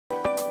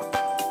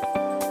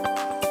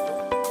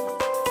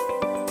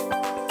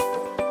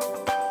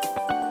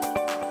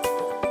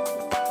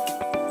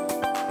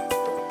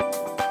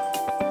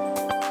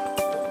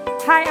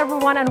Hi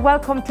everyone, and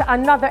welcome to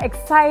another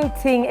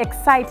exciting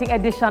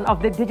edition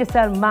of the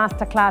Digicel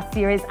Masterclass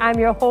series. I'm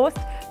your host,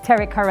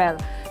 Terri-Karelle.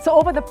 So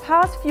over the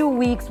past few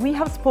weeks, we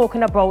have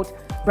spoken about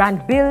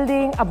brand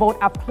building, about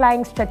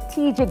applying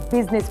strategic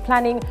business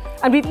planning,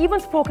 and we've even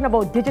spoken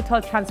about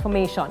digital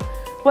transformation.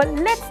 But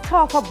let's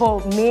talk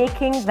about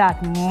making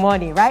that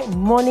money, right?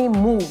 Money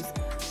moves.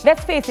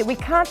 Let's face it, we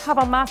can't have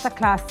a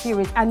masterclass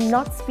series and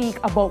not speak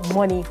about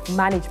money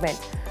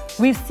management.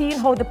 We've seen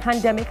how the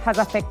pandemic has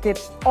affected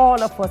all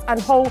of us and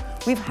how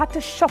we've had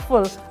to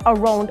shuffle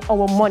around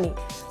our money.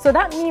 So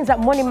that means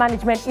that money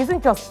management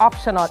isn't just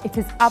optional, it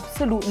is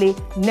absolutely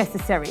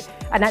necessary.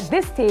 And at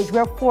this stage,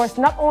 we're forced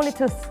not only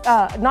to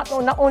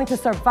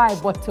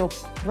survive, but to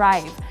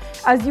thrive.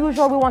 As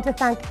usual, we want to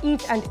thank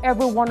each and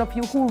every one of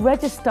you who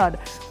registered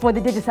for the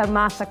Digicel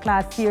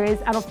Masterclass series.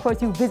 And of course,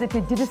 you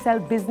visited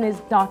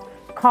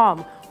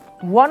digicelbusiness.com.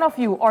 One of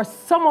you or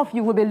some of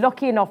you will be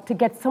lucky enough to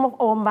get some of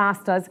our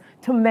masters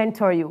to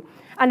mentor you.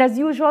 And as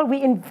usual,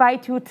 we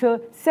invite you to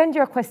send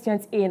your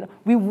questions in.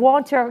 We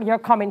want your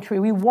commentary.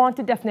 We want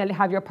to definitely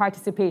have your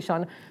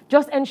participation.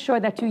 Just ensure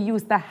that you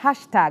use the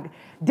hashtag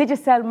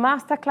Digicel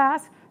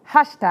Masterclass,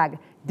 hashtag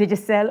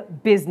Digicel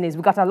Business.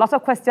 We got a lot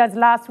of questions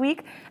last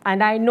week,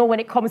 and I know when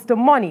it comes to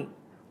money,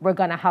 we're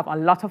gonna have a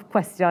lot of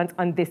questions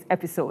on this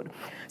episode.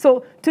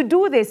 So to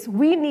do this,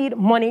 we need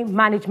money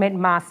management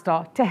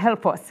master to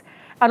help us.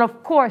 And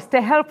of course,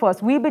 to help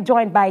us, we'll be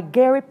joined by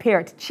Gary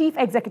Peart, Chief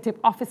Executive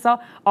Officer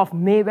of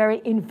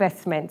Mayberry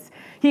Investments.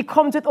 He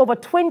comes with over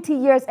 20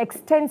 years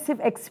extensive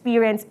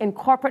experience in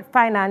corporate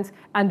finance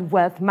and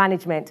wealth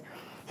management.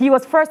 He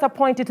was first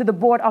appointed to the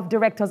board of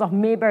directors of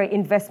Mayberry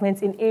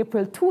Investments in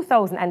April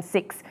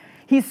 2006.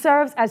 He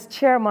serves as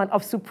chairman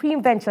of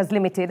Supreme Ventures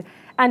Limited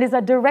and is a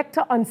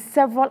director on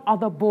several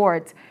other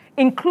boards,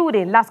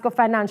 including Lasco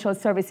Financial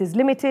Services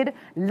Limited,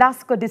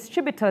 Lasco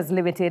Distributors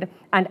Limited,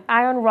 and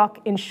Iron Rock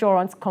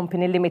Insurance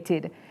Company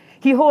Limited.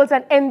 He holds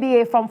an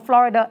MBA from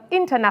Florida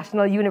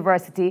International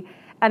University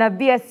and a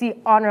BSc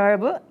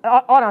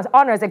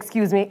honors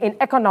in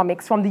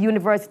economics from the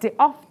University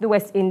of the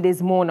West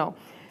Indies, Mono.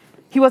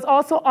 He was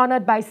also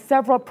honored by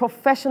several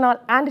professional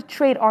and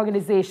trade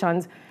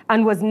organizations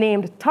and was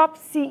named top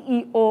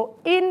CEO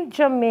in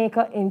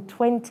Jamaica in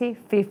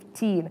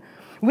 2015.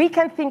 We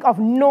can think of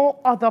no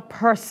other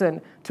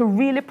person to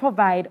really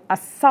provide a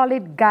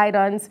solid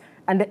guidance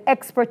and the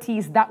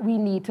expertise that we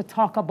need to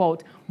talk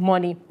about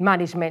money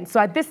management. So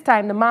at this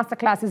time, the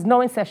masterclass is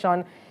now in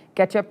session.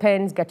 Get your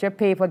pens, get your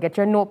paper, get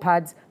your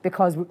notepads,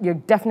 because you're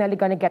definitely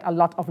going to get a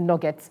lot of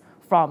nuggets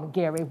from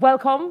Gary.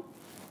 Welcome.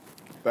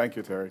 Thank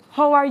you, Terry.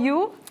 How are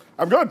you?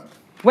 I'm good.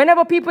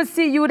 Whenever people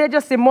see you, they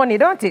just say money,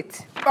 don't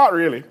it? Not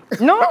really.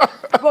 No?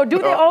 Well, do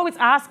they always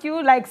ask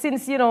you, like,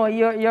 since, you know,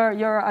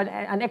 you're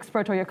an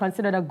expert or you're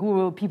considered a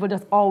guru, people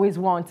just always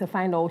want to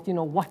find out, you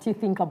know, what you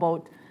think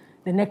about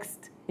the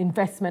next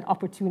investment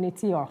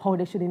opportunity or how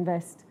they should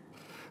invest?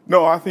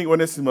 No, I think when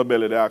they see my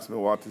belly, they ask me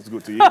what is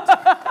good to eat.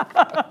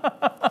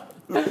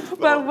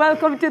 Well,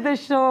 welcome to the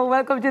show.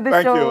 Welcome to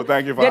the show.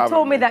 Thank you for having me. They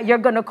told me that you're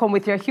going to come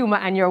with your humor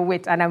and your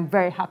wit, and I'm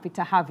very happy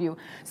to have you.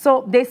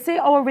 So they say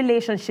our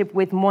relationship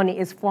with money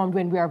is formed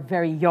when we are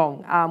very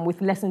young, with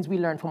lessons we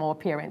learn from our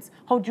parents.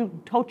 How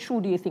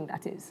true do you think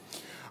that is?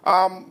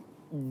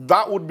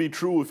 That would be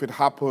true if it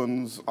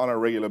happens on a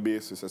regular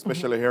basis,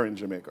 especially here in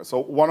Jamaica. So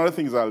one of the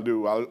things I'll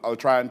do, I'll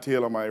try and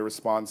tailor my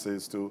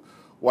responses to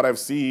what I've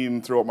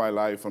seen throughout my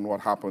life and what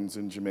happens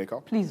in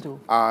Jamaica. Please do.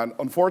 And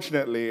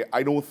unfortunately,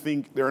 I don't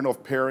think there are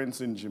enough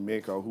parents in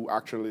Jamaica who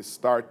actually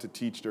start to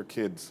teach their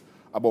kids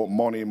about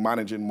money,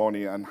 managing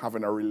money, and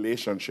having a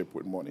relationship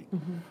with money.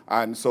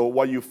 And so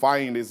what you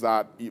find is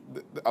that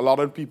a lot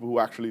of people who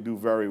actually do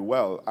very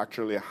well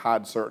actually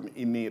had certain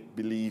innate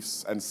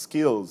beliefs and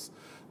skills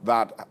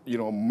that, you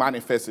know,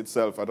 manifest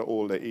itself at an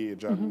older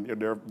age, and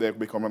they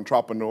become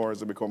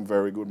entrepreneurs, they become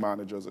very good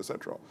managers,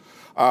 etc.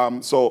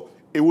 So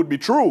it would be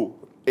true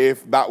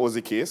if that was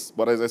the case,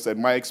 but as I said,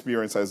 my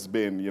experience has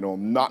been, you know,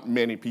 not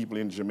many people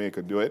in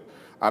Jamaica do it,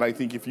 and I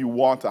think if you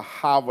want to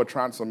have a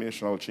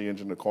transformational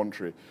change in the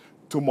country,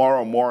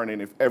 tomorrow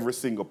morning, if every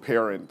single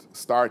parent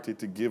started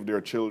to give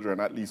their children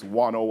at least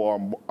 1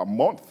 hour a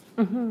month,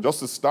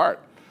 just to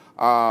start,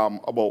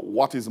 about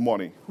what is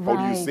money, how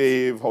do you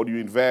save, how do you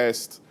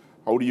invest,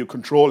 how do you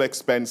control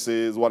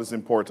expenses? What is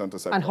important,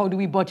 etc. And how do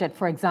we budget,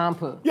 for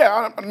example?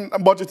 Yeah, and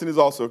budgeting is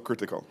also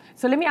critical.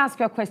 So let me ask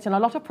you a question. A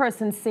lot of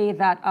persons say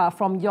that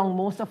from young,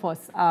 most of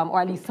us, or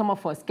at least some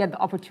of us, get the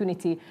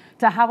opportunity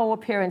to have our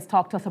parents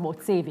talk to us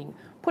about saving.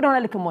 Put on a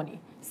little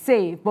money,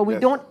 save, but we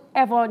don't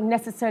ever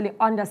necessarily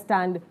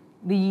understand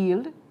the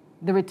yield,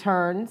 the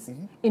returns,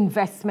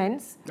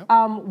 investments.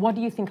 What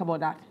do you think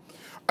about that?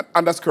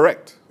 And that's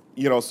correct.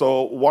 You know,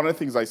 so one of the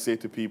things I say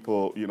to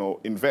people, you know,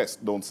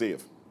 invest, don't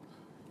save.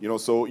 You know,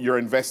 so you're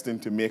investing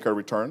to make a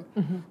return.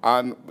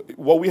 And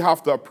what we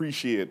have to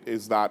appreciate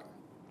is that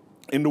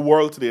in the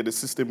world today, the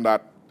system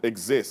that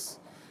exists,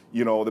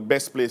 you know, the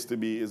best place to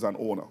be is an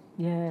owner.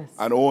 Yes.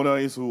 An owner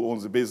is who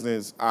owns the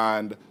business,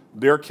 and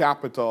their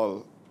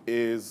capital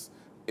is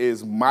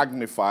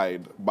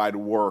magnified by the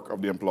work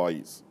of the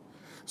employees.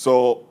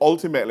 So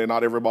ultimately,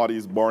 not everybody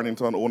is born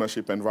into an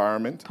ownership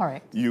environment.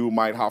 Correct. You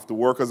might have to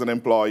work as an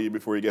employee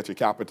before you get your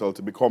capital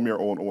to become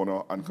your own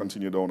owner and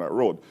continue down that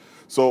road.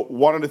 So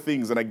one of the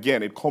things, and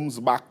again, it comes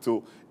back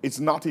to, it's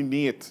not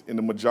innate in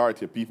the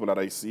majority of people that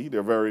I see.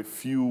 There are very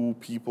few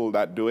people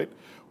that do it,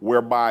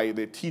 whereby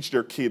they teach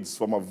their kids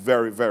from a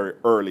very, very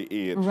early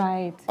age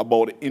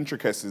about the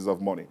intricacies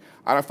of money.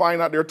 And I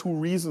find that there are two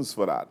reasons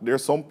for that. There are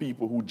some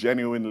people who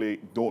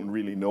genuinely don't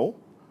really know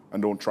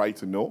and don't try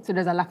to know. So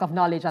there's a lack of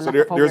knowledge,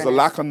 there's a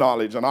lack of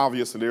knowledge, and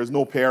obviously there's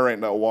no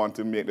parent that wants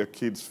to make their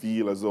kids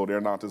feel as though they're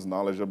not as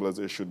knowledgeable as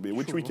they should be,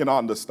 which we can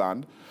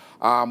understand.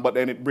 But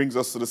then it brings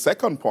us to the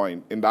second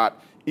point, in that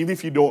even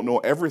if you don't know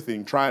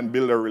everything, try and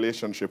build a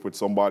relationship with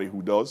somebody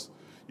who does.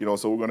 You know,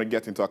 so we're going to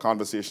get into a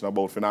conversation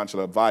about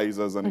financial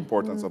advisors and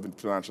importance of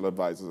financial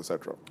advisors,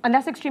 etc. And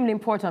that's extremely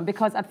important,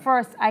 because at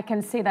first I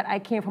can say that I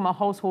came from a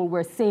household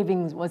where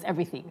savings was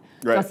everything.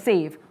 Just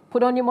save.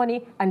 Put on your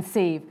money and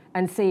save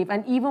and save.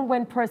 And even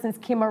when persons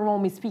came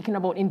around me speaking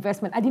about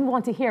investment, I didn't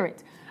want to hear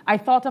it. I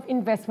thought of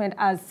investment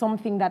as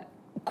something that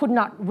could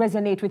not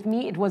resonate with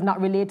me. It was not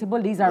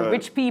relatable. These are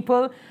rich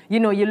people. You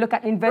know, you look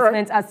at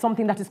investments as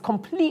something that is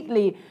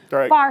completely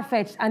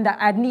far-fetched and that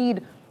I'd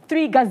need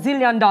 $3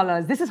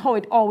 gazillion. This is how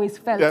it always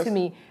felt to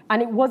me.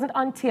 And it wasn't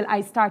until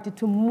I started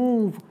to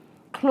move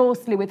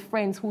closely with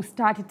friends who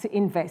started to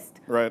invest,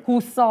 who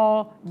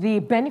saw the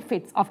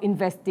benefits of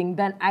investing,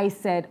 then I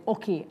said,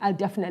 okay, I'll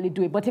definitely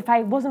do it. But if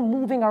I wasn't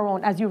moving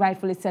around, as you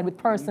rightfully said, with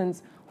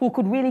persons who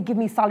could really give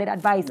me solid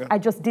advice, I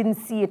just didn't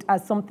see it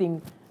as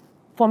something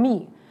for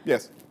me.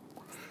 Yes.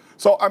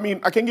 So, I mean,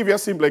 I can give you a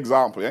simple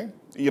example,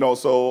 You know,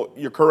 so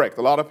you're correct.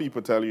 A lot of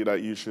people tell you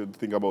that you should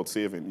think about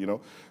saving, you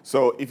know.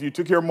 So if you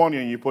took your money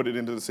and you put it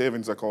into the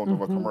savings account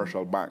of a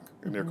commercial bank,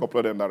 and there are a couple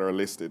of them that are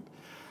listed,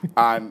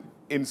 and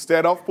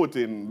instead of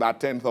putting that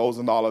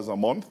 $10,000 a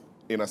month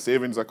in a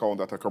savings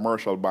account at a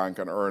commercial bank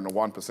and earn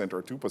 1%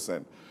 or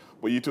 2%,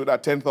 but you took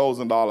that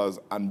 $10,000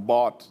 and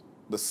bought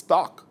the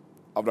stock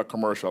of the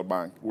commercial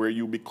bank, where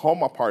you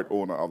become a part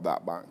owner of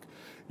that bank,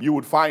 you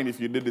would find, if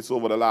you did this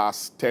over the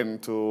last 10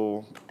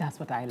 to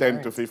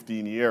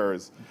 15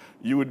 years,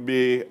 you would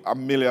be a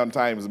million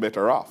times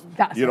better off.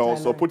 You know,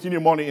 so putting your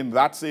money in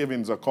that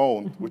savings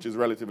account, which is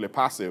relatively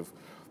passive,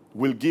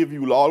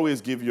 will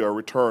always give you a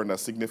return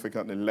that's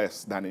significantly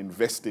less than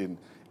investing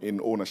in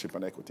ownership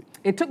and equity.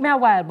 It took me a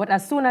while, but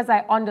as soon as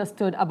I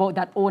understood about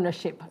that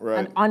ownership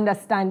and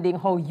understanding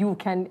how you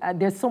can,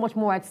 there's so much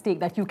more at stake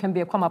that you can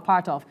become a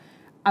part of,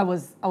 I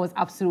was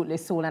absolutely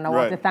sold. And I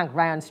want to thank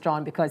Ryan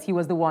Strong, because he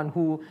was the one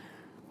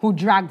who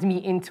dragged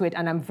me into it,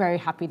 and I'm very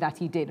happy that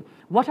he did.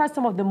 What are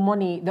some of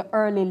the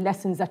early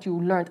lessons that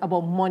you learned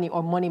about money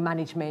or money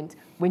management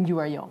when you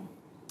were young?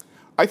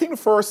 I think the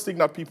first thing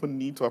that people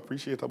need to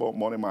appreciate about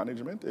money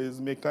management is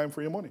make time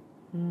for your money.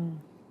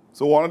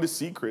 So one of the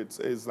secrets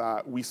is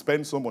that we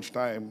spend so much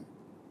time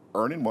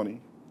earning money.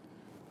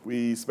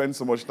 We spend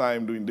so much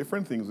time doing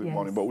different things with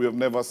money, but we have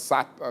never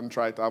sat and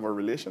tried to have a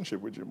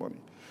relationship with your money.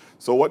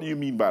 So what do you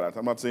mean by that?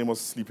 I'm not saying you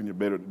must sleep in your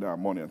bed with the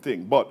damn money and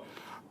thing, but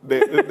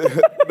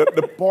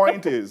the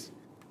point is,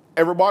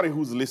 everybody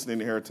who's listening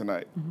here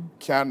tonight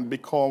can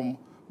become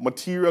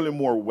materially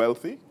more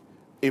wealthy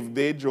if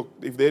they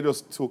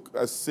just took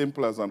as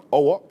simple as an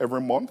hour every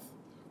month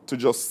to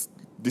just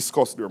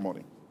discuss their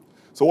money.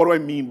 So what do I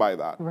mean by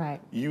that?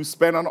 You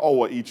spend an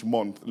hour each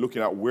month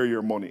looking at where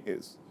your money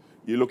is.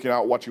 You're looking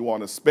at what you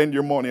want to spend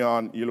your money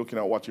on. You're looking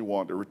at what you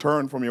want to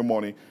return from your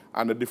money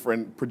and the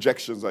different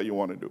projections that you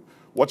want to do.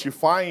 What you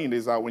find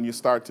is that when you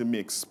start to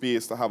make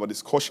space to have a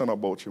discussion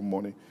about your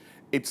money,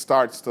 it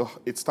starts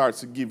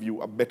to give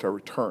you a better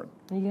return.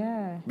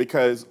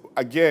 Because,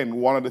 again,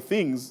 one of the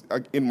things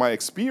in my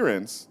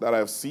experience that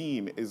I've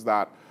seen is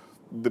that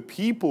the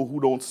people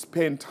who don't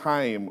spend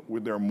time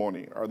with their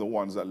money are the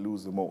ones that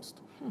lose the most.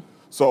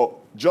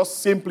 So just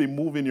simply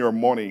moving your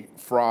money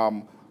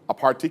from a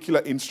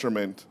particular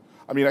instrument,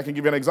 I mean, I can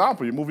give you an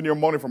example. You're moving your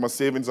money from a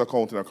savings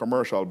account in a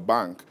commercial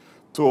bank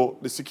to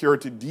the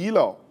security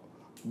dealer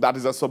that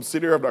is a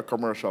subsidiary of that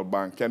commercial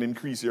bank can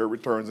increase your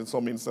returns in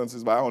some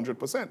instances by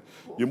 100%.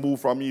 You move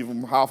from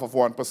even half of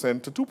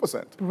 1% to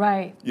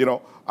 2%. You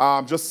know,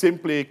 just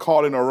simply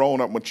calling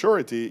around at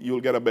maturity, you'll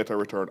get a better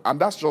return.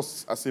 And that's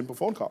just a simple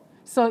phone call.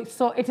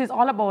 So it is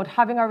all about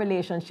having a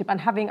relationship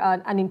and having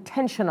an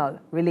intentional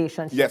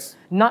relationship.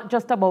 Not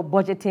just about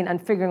budgeting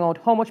and figuring out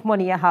how much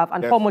money you have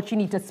and how much you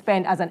need to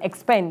spend as an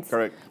expense.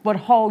 But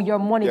how your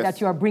money that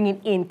you are bringing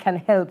in can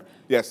help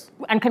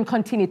and can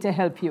continue to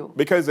help you.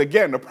 Because,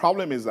 again, the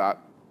problem is that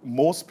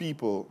most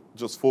people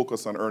just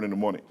focus on earning the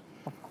money.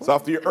 So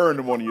after you earn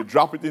the money, you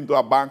drop it into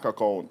a bank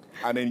account,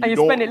 and then you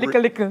spend it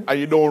little. And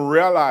you don't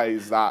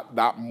realize that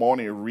that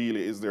money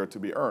really is there to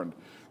be earned.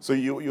 So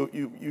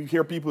you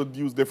hear people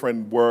use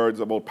different words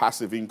about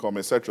passive income,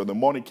 etc. The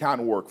money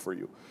can work for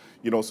you.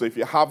 You know, so if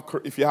you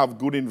have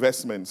good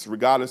investments,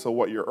 regardless of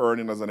what you're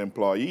earning as an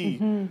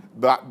employee,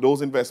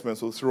 those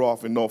investments will throw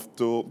off enough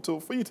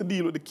for you to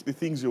deal with the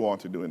things you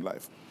want to do in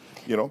life.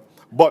 You know,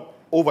 but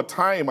over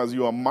time, as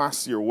you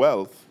amass your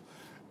wealth,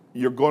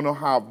 you're going to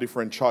have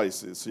different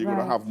choices. So you're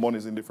going to have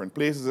monies in different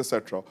places,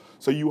 etc.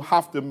 So you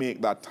have to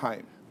make that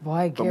time to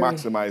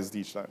maximize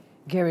each time.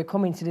 Gary,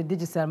 coming to the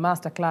Digicel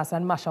Masterclass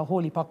and mash a whole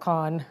heap of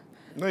corn.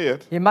 Not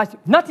yet.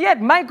 Not yet,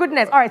 my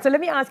goodness. All right, so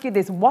let me ask you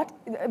this. What,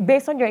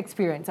 based on your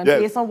experience and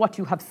based on what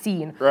you have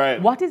seen,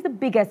 what is the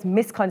biggest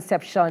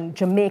misconception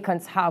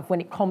Jamaicans have when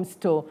it comes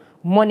to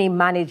money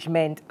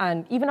management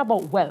and even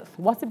about wealth?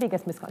 What's the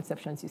biggest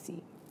misconceptions you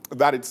see?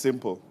 That it's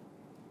simple.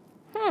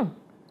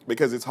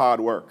 Because it's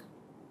hard work.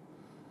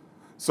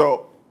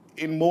 So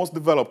in most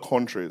developed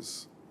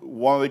countries,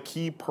 one of the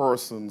key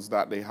persons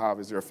that they have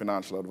is their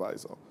financial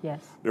advisor.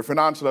 Yes. Their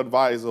financial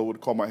advisor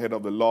would come ahead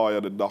of the lawyer,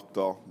 the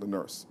doctor, the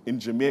nurse. In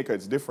Jamaica,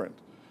 it's different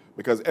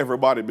because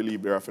everybody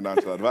believes they're a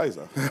financial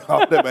advisor.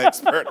 All them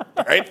expert,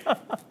 right?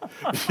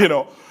 You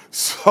know,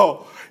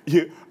 so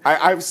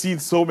I've seen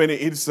so many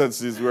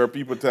instances where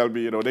people tell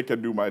me, you know, they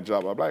can do my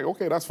job. I'm like,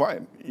 okay, that's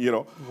fine. You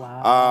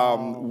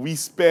know, we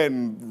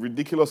spend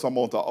ridiculous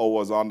amount of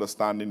hours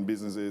understanding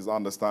businesses,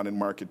 understanding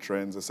market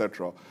trends,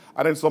 etc.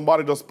 And then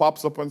somebody just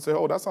pops up and say,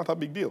 oh, that's not a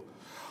big deal.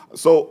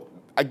 So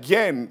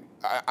again,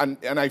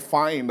 and I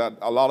find that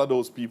a lot of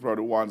those people are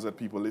the ones that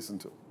people listen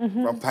to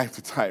from time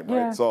to time,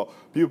 right? So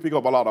people pick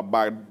up a lot of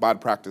bad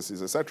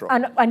practices, etc.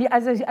 And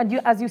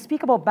as you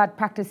speak about bad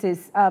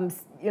practices,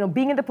 you know,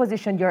 being in the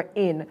position you're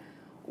in,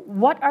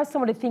 what are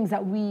some of the things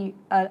that we,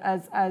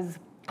 as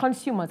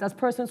consumers, as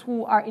persons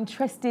who are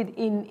interested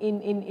in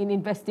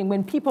investing,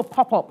 when people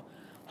pop up,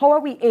 how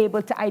are we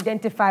able to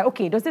identify,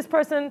 okay, does this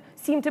person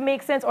seem to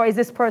make sense, or is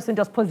this person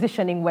just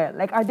positioning well?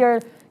 Like, are there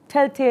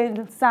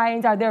telltale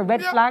signs, are there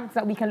red flags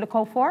that we can look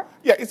out for?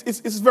 Yeah,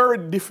 it's very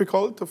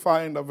difficult to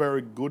find a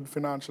very good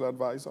financial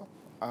advisor.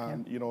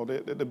 And, you know,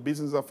 the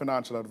business of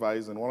financial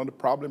advising, one of the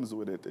problems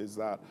with it is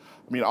that,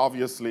 I mean,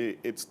 obviously,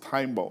 it's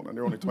time-bound, and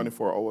there are only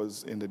 24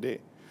 hours in the day.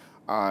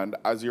 And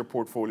as your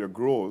portfolio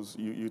grows,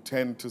 you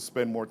tend to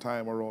spend more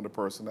time around the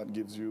person that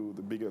gives you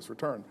the biggest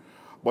return.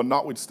 But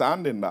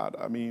notwithstanding that,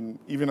 I mean,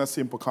 even a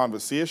simple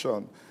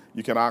conversation,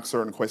 you can ask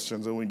certain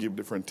questions and we give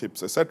different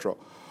tips, etc.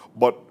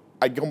 But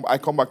I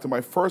come back to my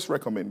first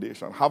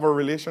recommendation. Have a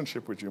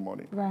relationship with your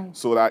money. Right.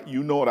 So that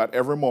you know that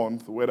every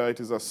month, whether it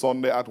is a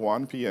Sunday at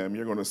 1 p.m.,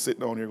 you're going to sit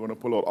down, you're going to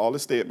pull out all the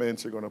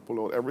statements, you're going to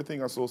pull out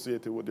everything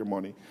associated with your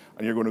money,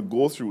 and you're going to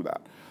go through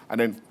that.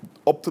 And then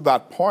up to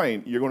that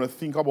point, you're going to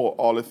think about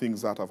all the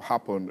things that have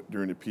happened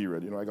during the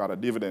period. You know, I got a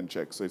dividend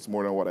check, so it's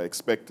more than what I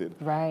expected.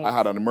 Right. I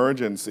had an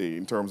emergency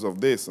in terms of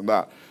this and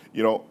that,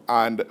 you know,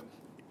 and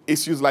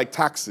issues like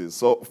taxes.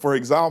 So, for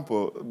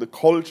example, the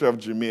culture of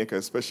Jamaica,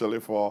 especially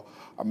for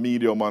a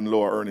medium and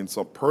lower earning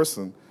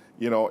person,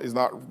 you know, is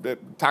not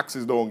that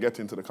taxes don't get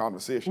into the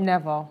conversation.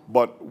 Never.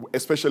 But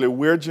especially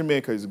where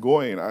Jamaica is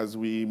going as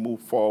we move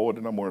forward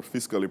in a more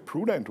fiscally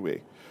prudent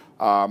way,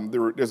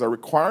 there's a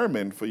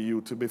requirement for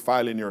you to be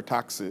filing your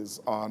taxes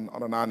on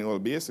an annual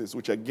basis,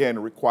 which again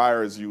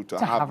requires you to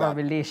have a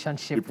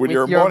relationship with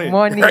your money.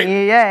 Right?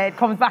 Yeah, it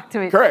comes back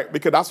to it. Correct,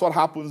 because that's what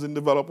happens in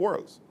developed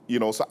worlds. You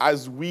know, so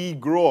as we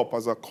grow up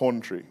as a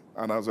country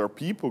and as our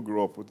people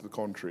grow up with the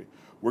country,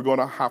 we're going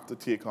to have to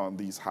take on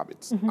these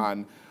habits.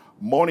 And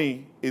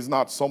money is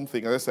not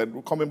something, as I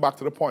said, coming back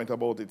to the point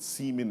about it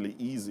seemingly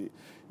easy.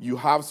 You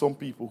have some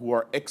people who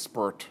are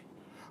expert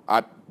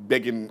at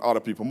begging other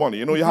people money.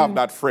 You know, you have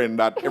that friend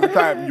that every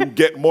time you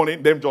get money,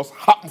 them just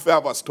happen to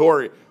have a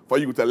story for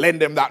you to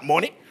lend them that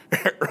money,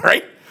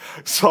 right?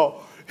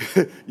 So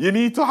you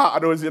need to have, I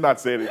don't know you're not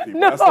saying anything,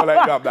 but I still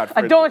like you have that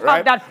friend. I don't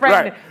have that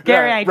friend,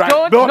 Gary. I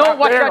don't know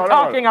what you're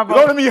talking about.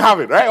 Don't let me have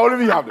it, right?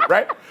 Only me have it,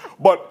 right?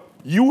 But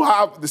you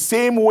have the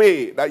same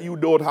way that you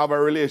don't have a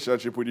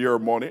relationship with your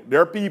money.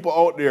 There are people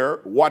out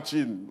there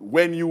watching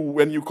when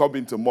you come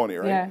into money,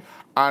 right? Yeah.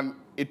 And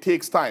it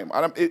takes time.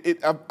 And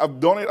I've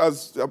done it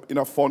as in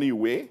a funny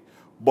way,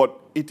 but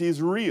it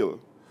is real.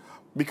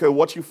 Because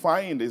what you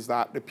find is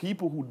that the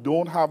people who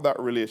don't have that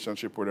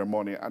relationship with their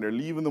money and they're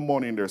leaving the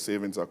money in their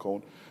savings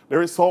account,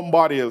 there is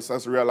somebody else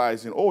that's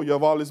realizing, oh, you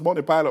have all this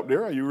money piled up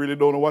there and you really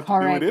don't know what to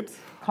do with it.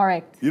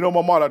 Correct. You know,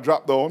 my mother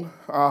dropped down.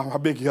 I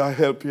beg your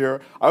help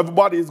here.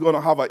 Everybody is going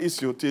to have an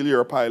issue till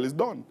your pile is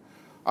done.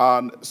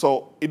 And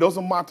so it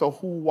doesn't matter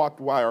who, what,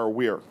 why, or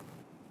where.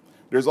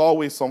 There's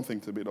always something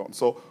to be done.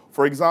 So,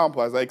 for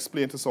example, as I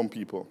explained to some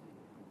people,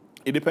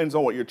 it depends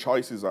on what your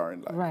choices are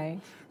in life. Right.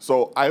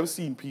 So I've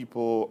seen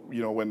people,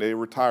 you know, when they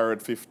retire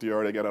at 50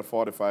 or they get at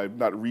 45,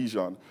 that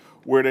region,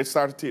 where they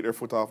start to take their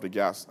foot off the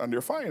gas and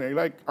they're fine. And you're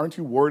like, aren't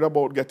you worried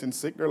about getting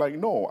sick? They're like,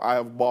 no, I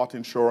have bought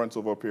insurance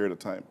over a period of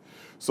time.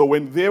 So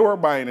when they were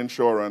buying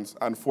insurance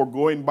and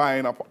foregoing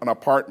buying an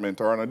apartment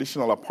or an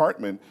additional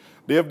apartment,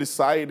 they have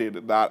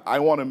decided that I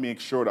want to make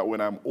sure that when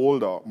I'm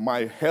older,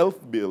 my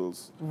health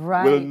bills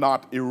will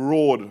not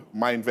erode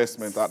my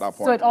investment at that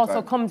point.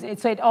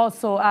 So it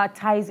also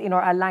ties in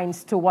or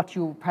aligns to what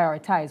you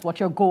prioritize, what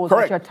your goals,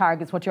 what your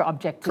targets, what your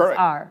objectives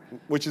are.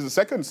 Which is the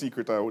second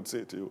secret I would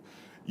say to you.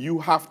 You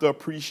have to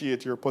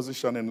appreciate your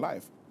position in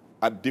life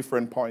at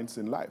different points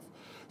in life.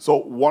 So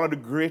one of the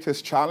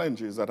greatest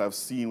challenges that I've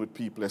seen with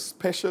people,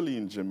 especially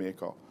in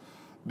Jamaica,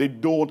 they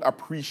don't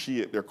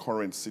appreciate their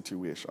current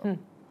situation.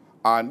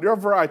 And there are a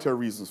variety of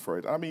reasons for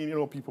it. I mean, you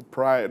know, people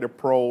they're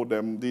proud,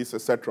 them, this,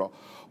 etc.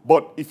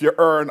 But if you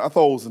earn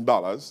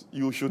 $1,000,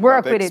 you should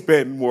not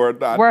spend more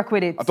than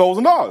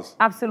 $1,000.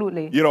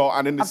 Absolutely. You know,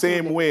 and in the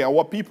same way, and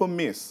what people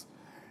miss,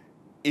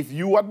 if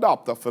you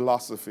adopt a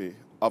philosophy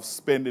of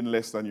spending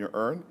less than you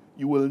earn,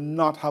 you will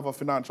not have a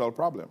financial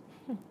problem.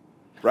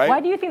 Right?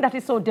 Why do you think that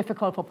is so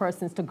difficult for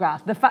persons to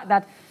grasp? The fact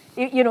that,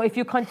 you know, if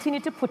you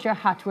continue to put your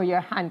hat where your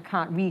hand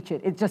can't reach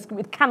it,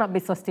 it cannot be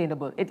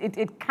sustainable.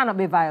 It cannot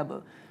be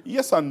viable.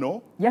 Yes and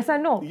no. Yes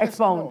and no. Yes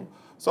Expound. And no.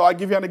 So I'll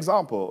give you an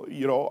example.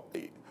 You know,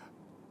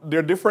 there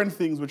are different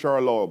things which are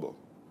allowable.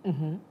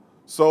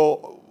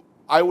 So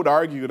I would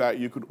argue that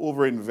you could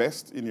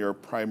overinvest in your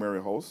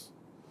primary house.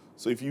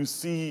 So if you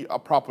see a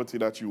property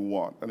that you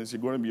want, and it's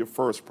going to be your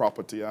first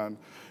property, and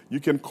you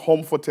can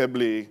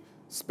comfortably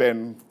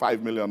spend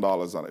 $5 million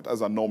on it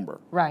as a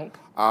number. Right.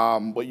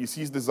 But you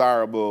see it's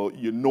desirable,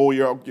 you know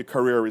your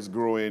career is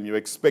growing, you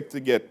expect to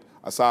get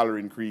a salary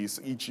increase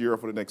each year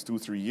for the next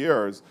 2-3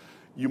 years,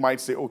 you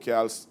might say, okay,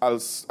 I'll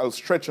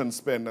stretch and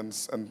spend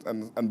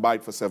and buy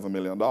it for $7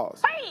 million.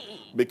 Hey!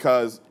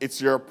 Because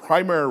it's your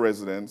primary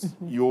residence,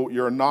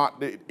 you're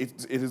not,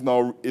 it is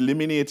now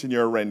eliminating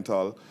your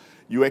rental,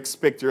 you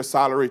expect your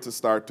salary to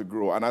start to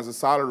grow, and as the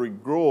salary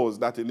grows,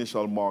 that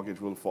initial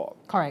mortgage will fall.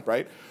 Correct.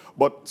 Right?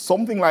 But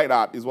something like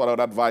that is what I would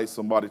advise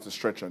somebody to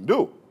stretch and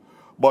do.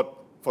 But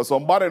for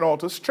somebody now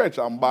to stretch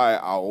and buy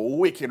a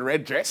wicked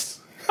red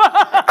dress.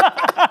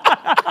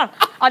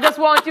 I just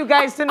want you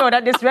guys to know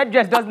that this red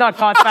dress does not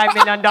cost $5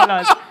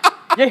 million.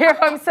 You hear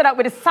him set up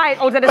with the side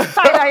out of the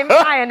side of him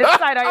eye and the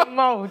side of his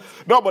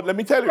mouth. No, but let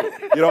me tell you,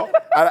 you know,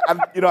 I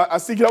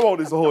was thinking about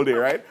this the whole day,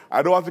 right?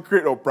 I don't want to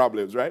create no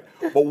problems, right?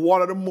 But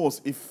one of the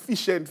most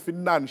efficient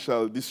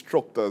financial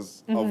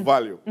destructors of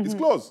value is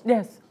clothes.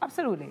 Yes,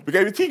 absolutely.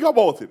 Because if you think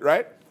about it,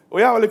 right?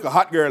 We have a little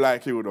hot girl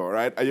like you, though,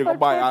 right? And you go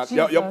buy a...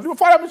 You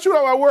find out sure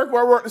I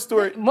work the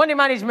story. Money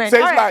management.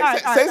 Says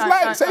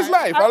life. Says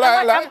life.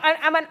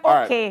 I'm an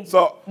okay right.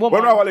 So woman.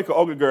 when we have a little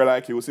ugly girl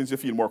like you, since you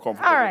feel more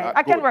comfortable all right,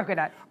 I can work with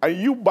that. And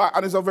you buy...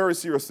 And it's a very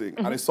serious thing.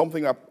 And it's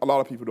something that a lot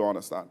of people don't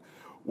understand.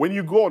 When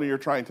you go and you're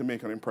trying to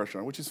make an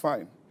impression, which is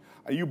fine,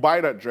 and you buy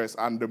that dress,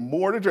 and the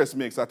more the dress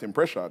makes that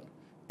impression,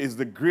 is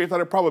the greater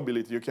the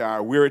probability you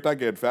can wear it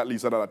again for at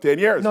least another 10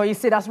 years. No, you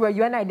see, that's where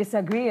you and I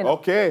disagree. You know?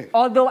 Okay.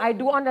 Although I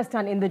do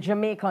understand in the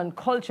Jamaican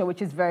culture, which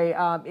is very,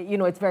 you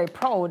know, it's very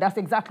proud, that's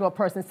exactly what a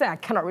person said. I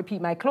cannot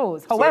repeat my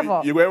clothes.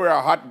 However... So you wear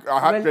a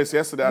hot dress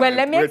yesterday. Well,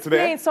 let me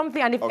explain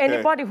something. And if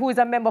anybody who is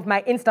a member of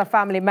my Insta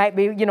family might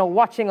be, you know,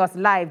 watching us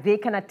live, they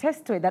can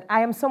attest to it that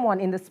I am someone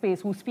in the space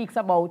who speaks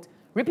about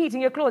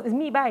repeating your clothes. It's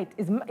me, by it.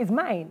 It's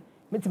mine.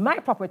 It's my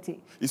property.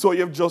 So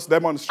you've just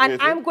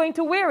demonstrated. And I'm going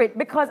to wear it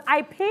because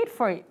I paid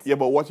for it. Yeah,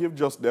 but what you've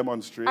just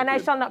demonstrated. And I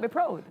shall not be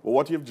proud. But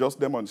what you've just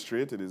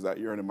demonstrated is that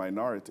you're in a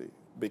minority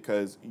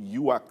because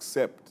you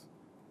accept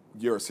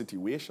your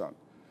situation.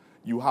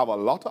 You have a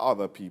lot of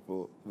other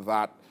people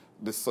that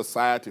the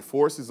society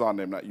forces on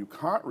them that you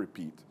can't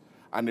repeat.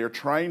 And they're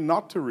trying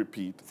not to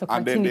repeat. So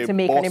and continue then to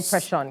make an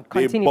impression.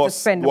 Continue to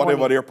spend whatever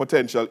money. their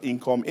potential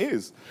income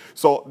is.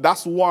 So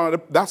that's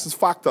that's a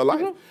factor of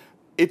life.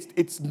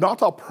 It's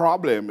not a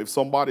problem if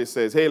somebody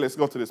says, hey, let's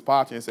go to this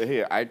party, and say,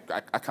 hey, I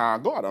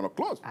can't go, I don't have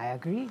clothes. I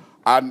agree.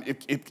 And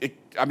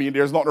I mean,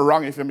 there's nothing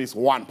wrong if you miss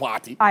one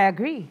party. I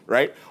agree.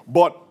 Right?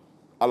 But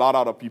a lot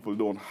of other people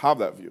don't have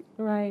that view.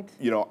 Right.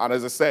 You know, and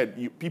as I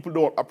said, people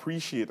don't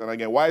appreciate, and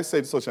again, why I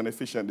said such an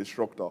efficient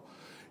destructor,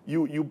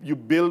 you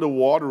build a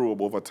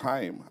wardrobe over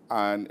time,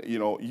 and you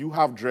know, you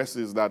have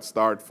dresses that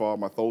start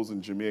from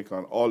 1,000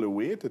 Jamaican all the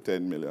way to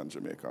 10 million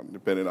Jamaican,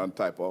 depending on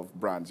type of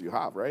brands you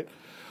have, right?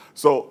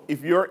 So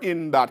if you're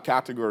in that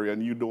category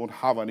and you don't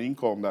have an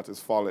income that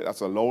is that's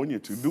allowing you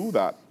to do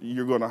that,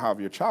 you're going to have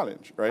your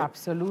challenge, right?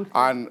 Absolutely.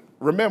 And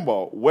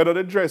remember, whether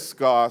the dress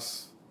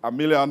costs $1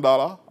 million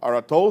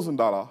or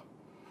 $1,000,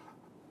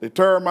 the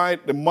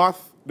termite, the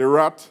moth, the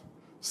rat,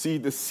 see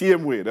the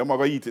same way. They're going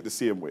to eat it the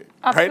same way.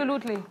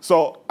 Absolutely. Right?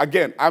 So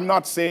again, I'm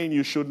not saying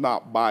you should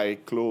not buy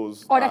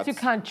clothes. Or that you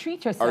can't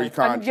treat yourself. Or you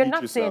can't You're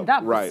not saying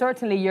that, right. But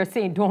certainly you're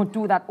saying don't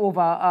do that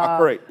over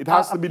correct. It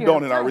has to be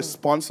done in a time.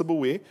 responsible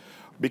way,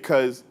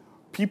 because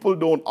people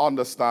don't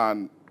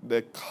understand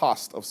the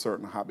cost of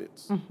certain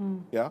habits.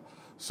 Yeah.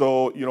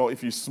 So, you know,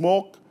 if you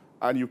smoke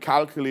and you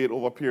calculate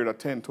over a period of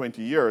 10,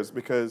 20 years,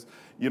 because,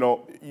 you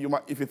know,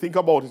 if you think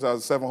about it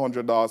as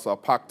 $700 a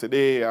pack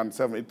today, and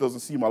it doesn't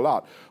seem a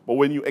lot. But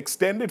when you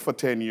extend it for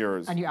 10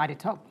 years. And you add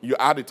it up. You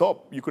add it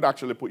up. You could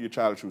actually put your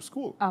child through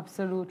school.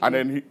 Absolutely. And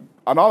then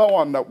another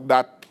one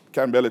that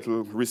can be a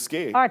little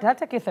risque. All right, I'll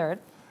take your third.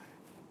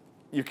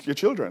 Your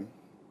children.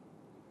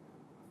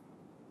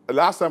 The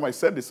last time I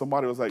said this,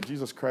 somebody was like,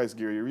 Jesus Christ,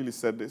 Gary, you really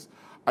said this?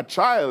 A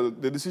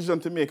child, the decision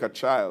to make a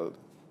child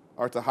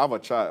or to have a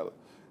child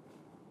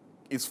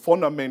is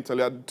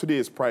fundamentally, at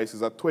today's price,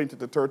 is a $20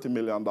 to $30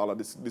 million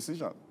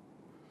decision.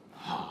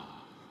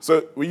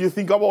 So when you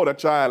think about a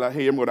child, like,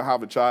 hey, I'm going to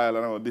have a child,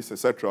 and all this,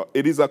 etc.,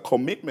 it is a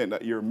commitment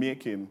that you're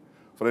making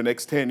for the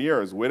next 10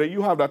 years, whether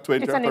you have that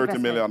 20 or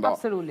 $30 million.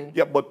 Absolutely.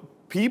 Yeah,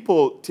 but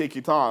people take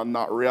it on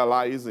not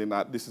realizing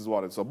that this is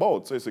what it's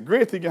about. So it's a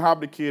great thing you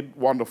have the kid,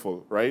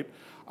 wonderful, right?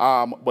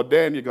 But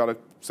then you got to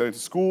send it to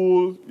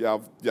school, you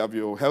have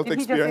your health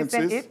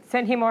experiences.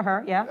 Send him or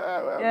her, yeah.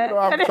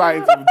 I'm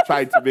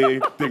trying to be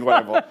thing,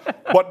 whatever.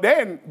 But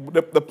then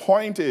the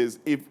point is,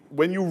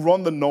 when you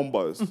run the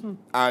numbers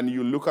and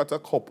you look at a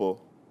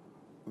couple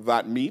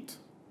that meet,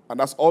 and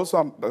that's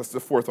the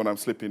fourth one I'm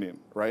slipping in,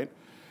 right?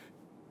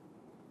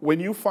 When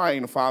you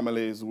find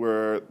families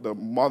where the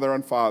mother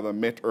and father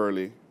met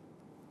early,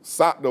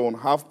 sat down,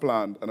 have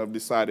planned, and have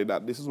decided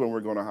that this is when we're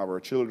going to have our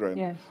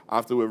children.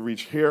 After we've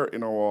reached here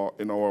in our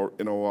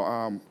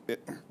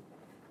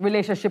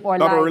relationship or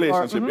not life, a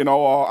relationship, in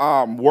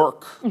our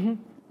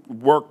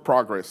work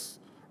progress,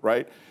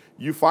 right?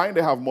 You find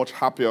they have much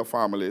happier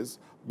families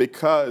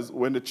because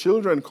when the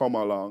children come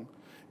along,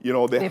 you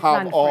know, they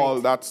have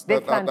all that's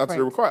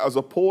required, as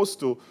opposed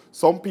to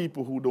some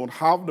people who don't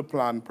have the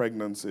planned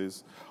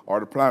pregnancies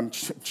or the planned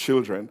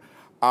children.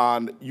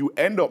 And you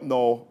end up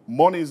now,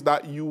 monies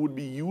that you would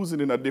be using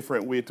in a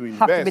different way to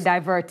invest have to be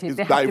diverted.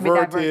 They have to be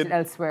diverted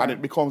elsewhere. And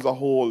it becomes a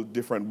whole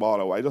different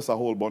ball of wax, just a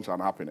whole bunch of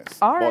unhappiness.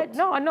 All right,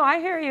 no, I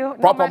hear you.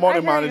 Proper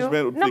money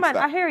management would fix that.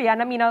 I hear you.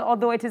 And I mean,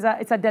 although it's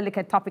a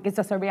delicate topic, it's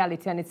just a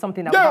reality and it's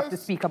something that we have to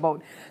speak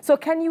about. So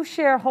can you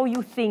share how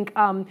you think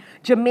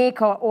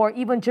Jamaica or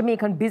even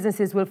Jamaican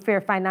businesses will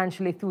fare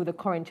financially through the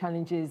current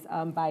challenges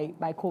by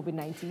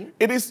COVID-19?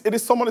 It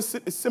is some of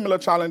the similar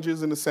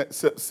challenges in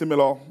the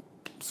similar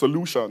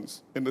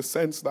solutions, in the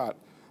sense that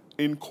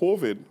in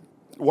COVID,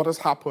 what has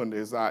happened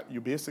is that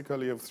you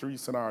basically have three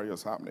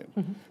scenarios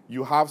happening.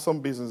 You have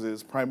some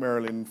businesses,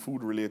 primarily in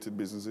food-related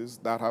businesses,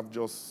 that have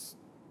just,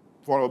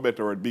 for a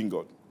better word, been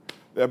good.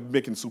 They're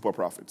making super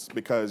profits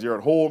because you're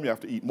at home, you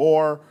have to eat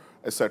more,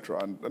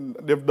 etc. And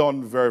they've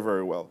done very,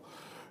 very well.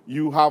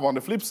 You have, on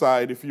the flip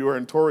side, if you're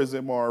in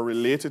tourism or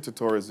related to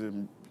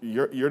tourism,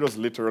 you're just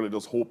literally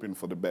just hoping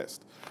for the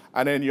best.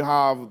 And then you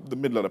have the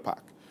middle of the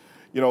pack.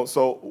 You know,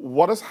 so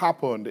what has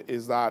happened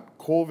is that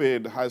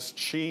COVID has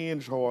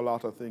changed how a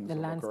lot of things have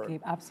occurred. The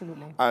landscape,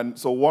 absolutely. And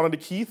so one of the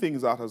key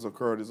things that has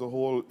occurred is the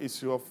whole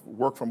issue of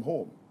work from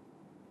home.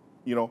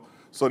 You know,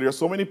 so there are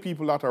so many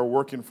people that are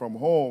working from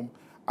home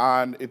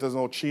and it has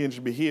now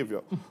changed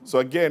behavior. So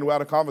again, we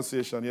had a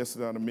conversation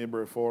yesterday on the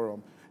Mayberry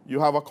Forum. You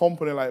have a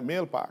company like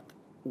Mailpack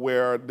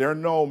where they're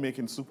now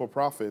making super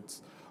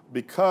profits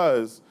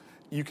because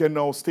you can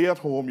now stay at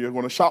home, you're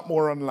going to shop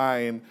more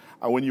online,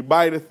 and when you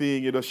buy the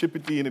thing, you just ship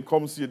it in, it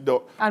comes to your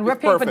door. And we're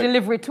paying for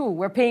delivery too.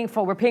 We're paying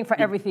for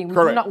everything. We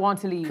do not want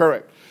to leave.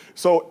 Correct.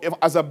 So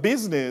as a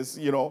business,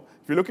 you know,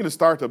 if you're looking to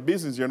start a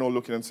business, you're now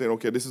looking and saying,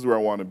 okay, this is where I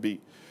want to be.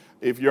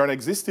 If you're an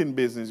existing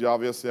business, you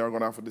obviously are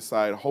going to have to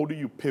decide how do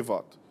you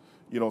pivot,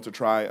 you know, to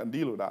try and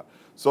deal with that.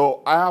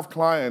 So I have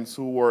clients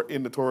who were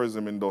in the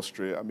tourism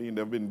industry. I mean,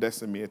 they've been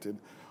decimated,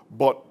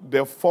 but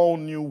they've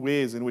found new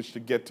ways in which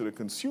to get to the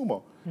consumer.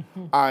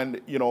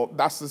 And, you know,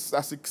 that's the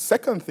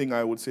second thing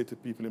I would say to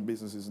people in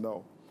businesses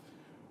now.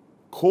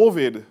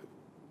 COVID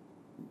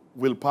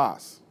will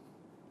pass.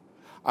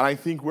 And I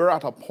think we're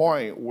at a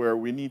point where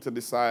we need to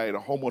decide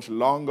how much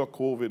longer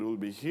COVID will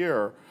be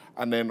here,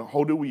 and then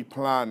how do we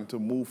plan to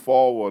move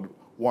forward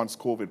once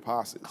COVID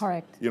passes.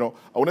 Correct. You know,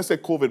 and when I say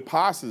COVID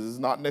passes, it's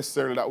not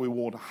necessarily that we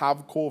won't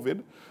have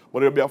COVID, but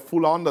there'll be a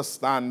full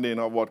understanding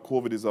of what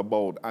COVID is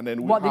about. And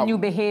then what the new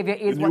behavior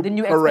is, what the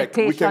new expectations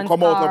are. We can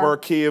come out of our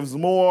caves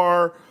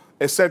more,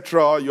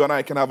 etc. You and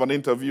I can have an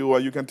interview, or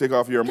you can take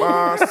off your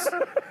mask,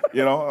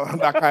 you know,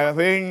 that kind of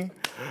thing.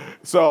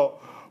 So,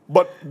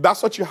 but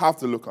that's what you have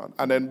to look on.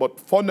 And then, but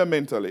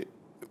fundamentally,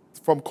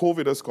 from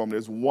COVID has come,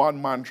 there's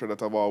one mantra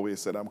that I've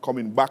always said, I'm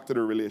coming back to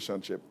the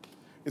relationship.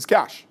 It's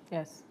cash.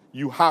 Yes.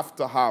 You have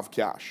to have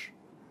cash,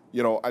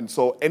 you know, and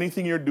so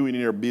anything you're doing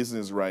in your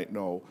business right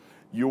now,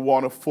 you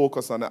want to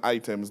focus on the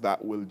items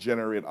that will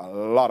generate a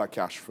lot of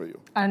cash for you.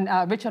 And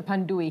Richard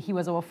Pandui, he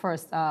was our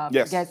first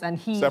guest, and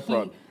he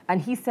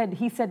said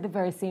the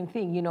very same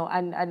thing, you know,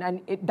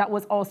 and that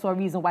was also a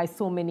reason why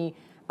so many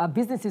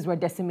businesses were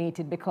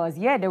decimated, because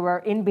yeah, they were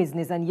in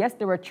business and yes,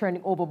 they were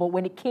turning over, but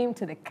when it came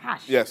to the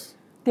cash,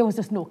 there was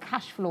just no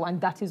cash flow,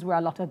 and that is where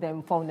a lot of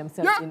them found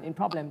themselves in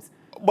problems.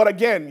 But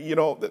again, you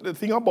know, the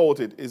thing about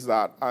it is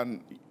that,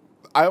 and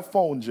I have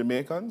found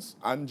Jamaicans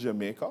and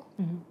Jamaica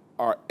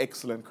are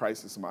excellent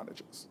crisis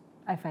managers.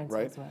 I find so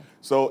as well.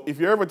 So if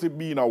you're ever to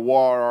be in a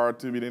war or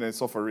to be in a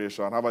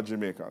sufferation, have a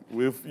Jamaican.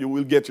 You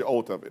will get you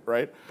out of it,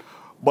 right?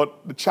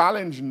 But the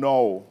challenge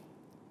now,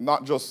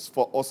 not just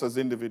for us as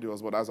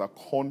individuals, but as a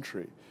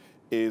country,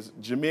 is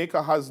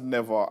Jamaica has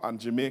never,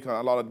 and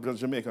a lot of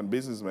Jamaican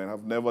businessmen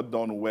have never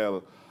done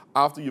well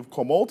after you've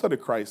come out of the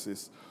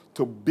crisis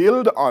to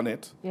build on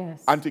it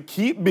and to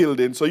keep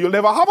building so you'll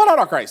never have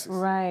another crisis.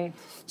 Right.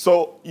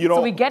 So, you know.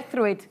 So we get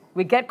through it,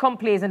 we get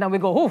complacent, and we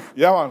go, oof.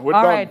 Yeah, man, we're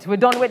done. All right, we're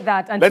done with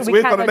that. And let's so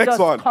we wait for the next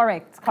one.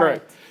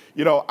 Correct.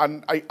 You know,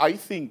 and I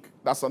think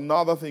that's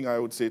another thing I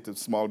would say to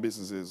small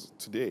businesses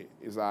today,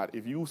 is that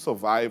if you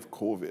survive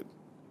COVID,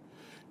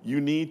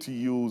 you need to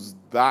use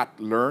that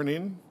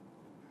learning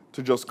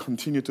to just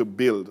continue to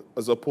build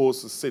as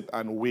opposed to sit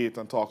and wait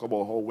and talk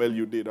about how well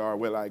you did or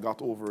well I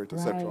got over it,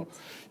 etc. Right.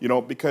 You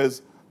know,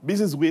 because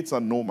business waits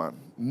on no man.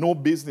 No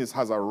business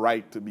has a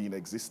right to be in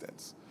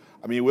existence.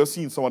 I mean, we've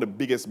seen some of the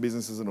biggest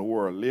businesses in the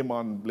world,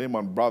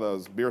 Lehman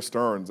Brothers, Bear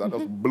Stearns, that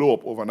just blew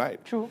up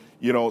overnight. True.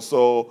 You know,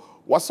 so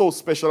what's so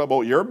special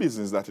about your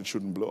business that it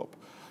shouldn't blow up?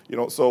 You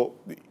know, so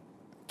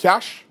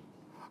cash,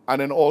 and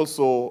then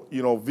also,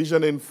 you know,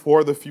 visioning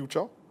for the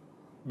future,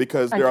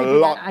 because there are a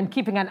lot. And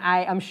keeping an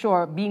eye, I'm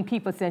sure, being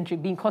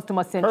people-centric, being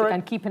customer-centric, Correct.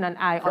 and keeping an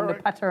eye on the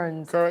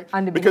patterns. Correct.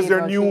 And the because there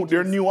are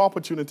changes. new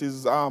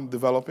opportunities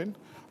developing.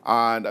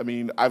 And I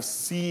mean, I've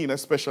seen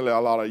especially a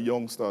lot of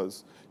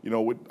youngsters, you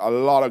know, with a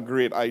lot of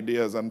great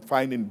ideas and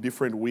finding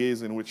different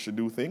ways in which to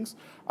do things.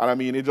 And I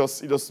mean, it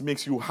just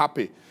makes you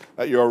happy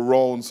that you're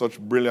around such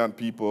brilliant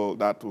people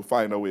that will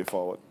find a way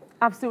forward.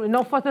 Absolutely.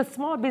 Now, for the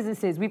small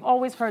businesses, we've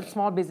always heard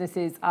small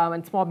businesses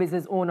and small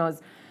business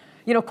owners,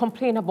 you know,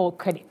 complain about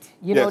credit.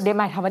 You know, they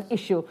might have an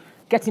issue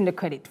getting the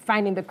credit,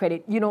 finding the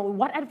credit. You know,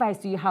 what advice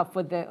do you have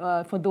for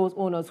those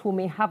owners who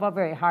may have a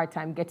very hard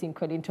time getting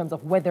credit in terms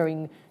of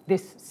weathering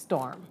this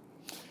storm?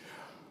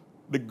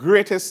 The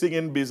greatest thing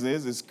in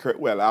business is,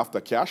 well,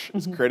 after cash,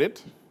 is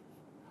credit.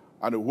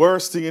 And the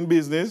worst thing in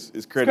business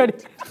is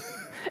credit.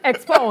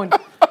 Expound.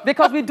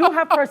 Because we do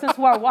have persons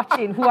who are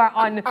watching who are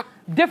on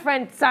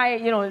different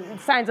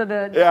sides of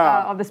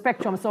the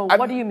spectrum. So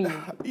what do you mean?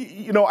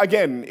 You know,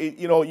 again,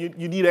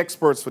 you need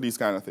experts for these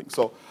kind of things.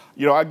 So,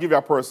 you know, I'll give you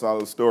a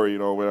personal story, you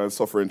know, when I was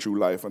suffering through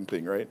life and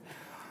thing, right?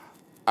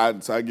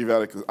 And so I give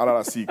you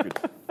another secret.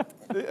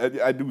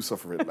 I do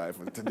suffer in life.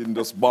 I didn't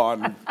just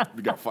born,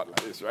 we got fat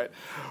like this, right?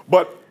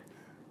 But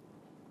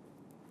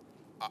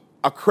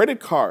a credit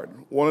card,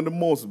 one of the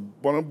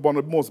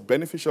most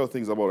beneficial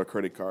things about a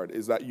credit card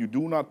is that you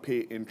do not pay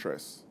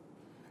interest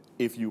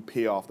if you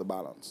pay off the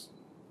balance.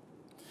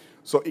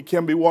 So it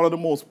can be one of the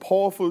most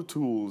powerful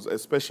tools,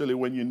 especially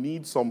when you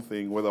need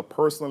something, whether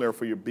personally or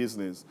for your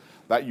business,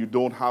 that you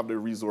don't have the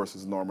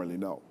resources normally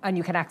now. And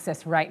you can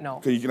access right now.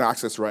 Okay, you can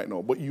access right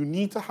now. But you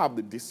need to have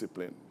the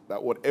discipline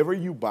that whatever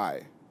you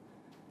buy,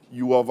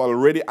 you have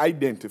already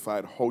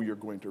identified how you're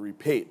going to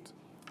repay it.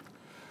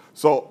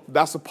 So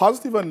that's a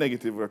positive and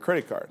negative of a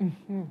credit card,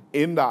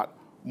 in that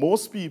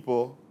most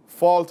people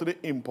fall to the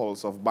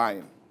impulse of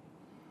buying,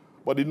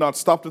 but did not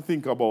stop to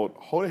think about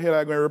how the hell am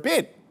I going to repay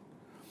it?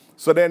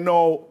 So then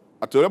now,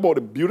 I told you about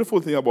the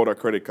beautiful thing about a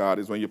credit card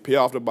is when you pay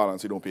off the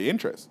balance, you don't pay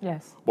interest.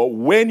 Yes. But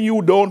when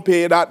you don't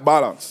pay that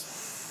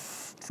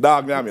balance,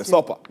 dog, damn your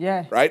supper.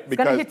 Yeah. Right?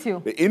 Because hit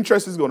you. the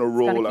interest is going to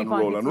roll and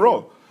roll and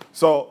roll.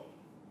 So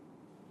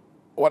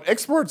what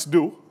experts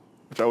do,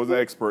 which I was an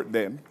expert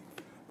then,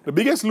 the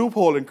biggest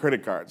loophole in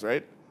credit cards,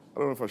 right? I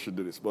don't know if I should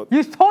do this, but...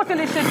 You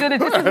totally should do this.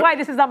 This is why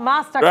this is a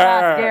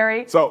masterclass,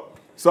 Gary.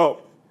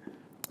 So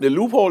the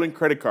loophole in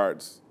credit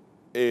cards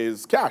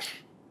is cash.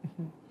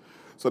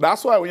 So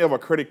that's why when you have a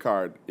credit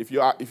card, if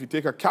you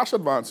take a cash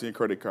advance in your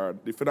credit card,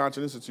 the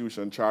financial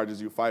institution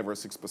charges you 5 or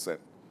 6%.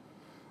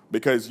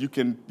 Because you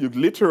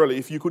literally,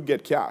 if you could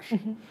get cash,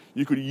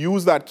 you could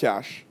use that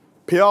cash,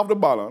 pay off the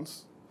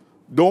balance,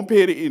 don't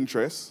pay the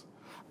interest,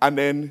 and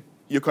then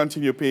you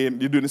continue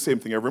paying, you do the same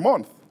thing every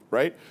month,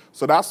 right?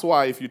 So that's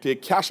why if you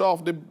take cash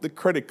off the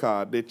credit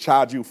card, they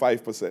charge you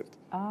 5%.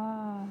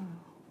 Ah.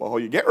 But how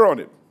you get around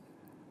it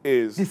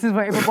is... This is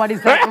where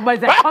everybody's like,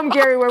 come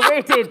Gary, we're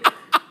waiting.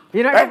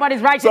 You know,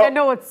 everybody's writing their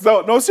notes.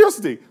 So, no,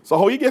 seriously. So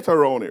how you get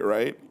around it,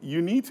 right?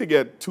 You need to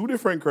get 2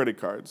 different credit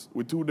cards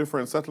with 2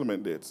 different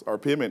settlement dates or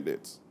payment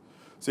dates.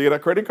 So you get a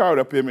credit card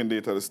with a payment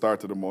date at the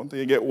start of the month,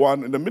 and you get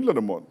one in the middle of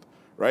the month,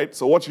 right?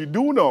 So what you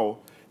do now,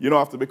 you don't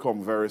have to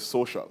become very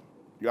social.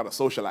 You got to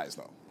socialize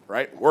now,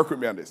 right? Work with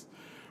me on this.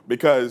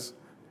 Because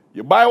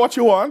you buy what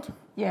you want.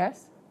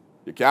 Yes.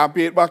 You can't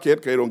pay it back yet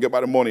because you don't get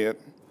back the money yet.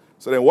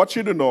 So then what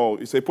you do now,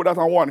 you say put that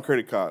on one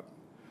credit card.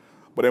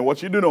 But then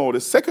what you do now, the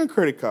second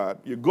credit card,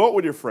 you go out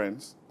with your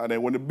friends, and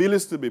then when the bill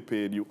is to be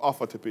paid, you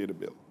offer to pay the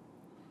bill.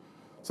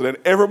 So then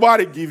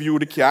everybody give you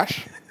the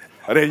cash,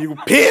 and then you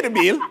pay the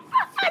bill,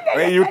 and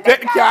then you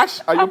take the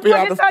cash, and you pay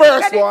out the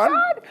first one,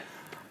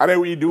 and then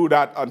we do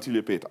that until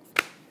you pay it off.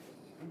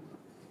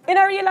 In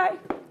a real life?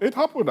 It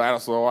happened.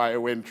 That's how I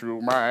went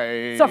through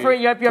my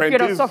suffering, your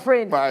period of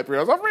suffering. My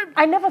period of suffering.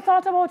 I never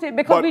thought about it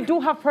because we do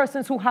have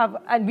persons who have,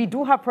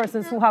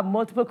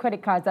 multiple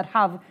credit cards that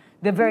have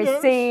the very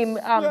same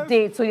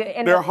date. So you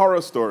end They're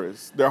horror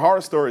stories. They're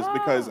horror stories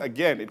because,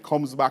 again, it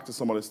comes back to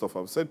some of the stuff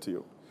I've said to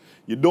you.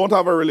 You don't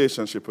have a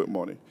relationship with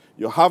money.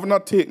 You have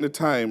not taken the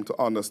time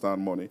to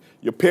understand money.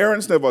 Your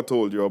parents never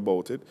told you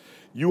about it.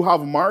 You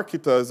have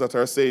marketers that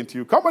are saying to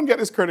you, come and get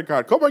this credit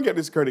card, come and get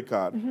this credit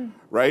card,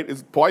 right?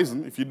 It's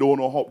poison if you don't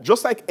know how.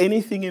 Just like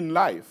anything in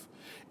life,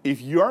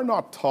 if you're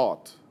not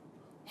taught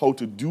how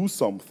to do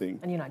something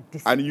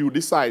and you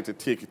decide to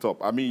take it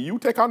up. I mean, you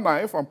take a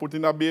knife and put it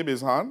in a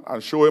baby's hand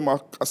and show him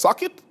a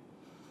socket,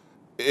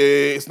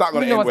 it's not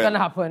going to end well. You know what's going to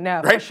happen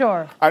now, right? For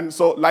sure. And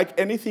so like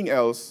anything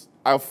else,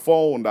 I've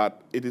found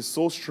that it is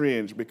so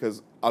strange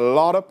because a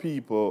lot of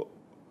people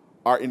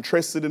are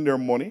interested in their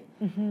money,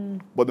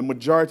 but the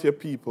majority of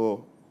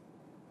people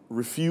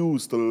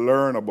refuse to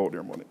learn about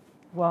their money.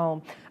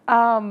 Wow.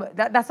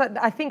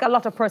 I think a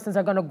lot of persons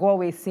are going to go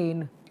away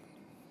saying,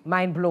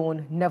 mind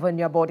blown, never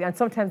knew about it. And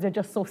sometimes they're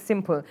just so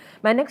simple.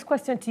 My next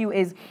question to you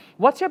is,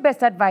 what's your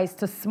best advice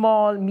to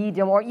small,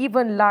 medium, or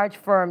even large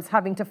firms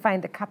having to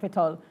find the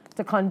capital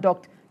to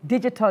conduct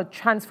digital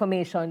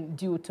transformation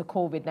due to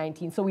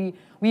COVID-19? So we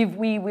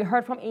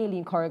heard from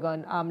Aileen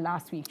Corrigan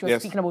last week. She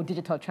was speaking about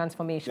digital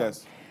transformation.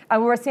 Yes.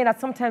 And we were saying that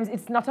sometimes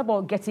it's not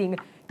about getting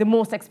the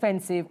most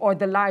expensive or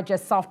the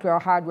largest software or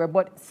hardware,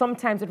 but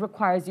sometimes it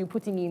requires you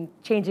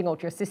changing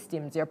out your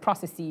systems, your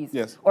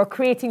processes, or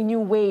creating new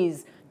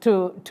ways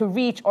to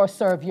reach or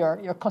serve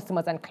your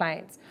customers and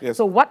clients. Yes.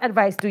 So what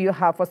advice do you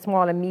have for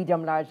small and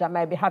medium large that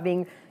might be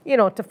having,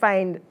 to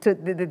find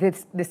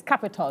this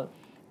capital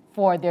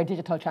for their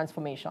digital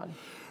transformation?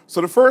 So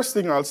the first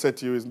thing I'll say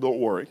to you is don't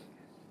worry.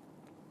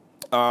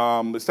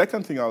 The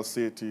second thing I'll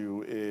say to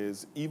you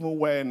is even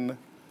when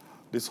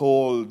this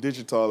whole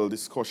digital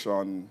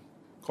discussion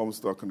comes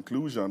to a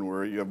conclusion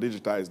where you have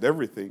digitized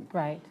everything,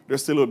 there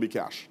still will be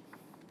cash.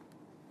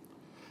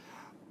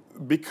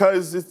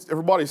 Because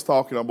everybody's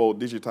talking about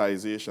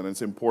digitization, and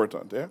it's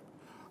important,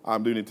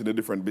 I'm doing it in the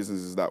different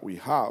businesses that we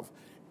have.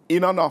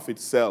 In and of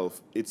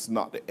itself, it's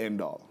not the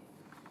end all.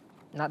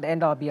 Not the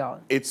end all be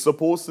all. It's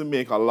supposed to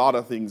make a lot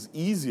of things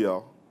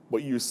easier,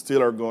 but you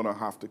still are going to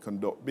have to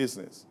conduct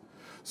business.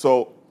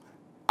 So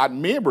at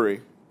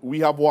Mayberry,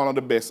 we have one of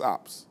the best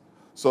apps.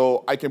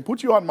 So I can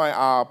put you on my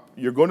app,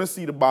 you're going to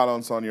see the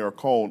balance on your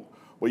account,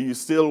 but you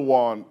still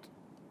want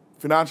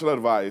financial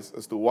advice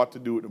as to what to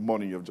do with the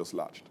money you've just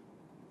lodged.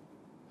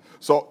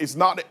 So it's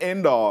not the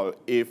end all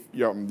if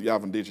you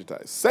haven't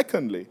digitized.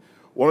 Secondly,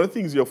 one of the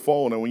things you've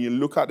found, and when you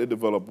look at the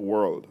developed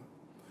world,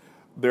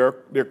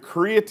 they're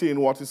creating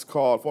what is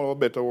called, for a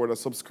better word, a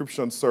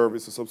subscription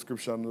service, a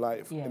subscription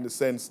life, in the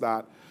sense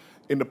that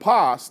in the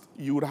past,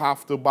 you would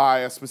have to buy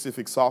a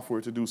specific software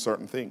to do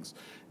certain things.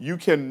 You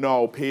can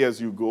now pay as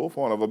you go,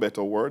 for want of a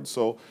better word.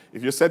 So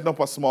if you're setting up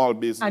a small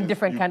business. And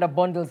different kind of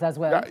bundles as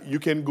well. Yeah, you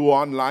can go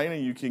online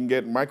and you can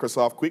get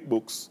Microsoft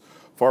QuickBooks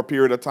for a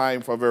period of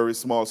time for a very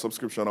small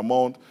subscription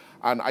amount.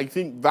 And I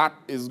think that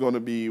is going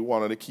to be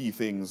one of the key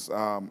things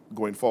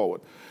going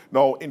forward.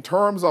 Now, in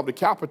terms of the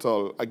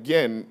capital,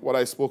 again, what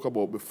I spoke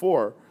about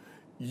before,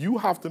 you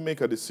have to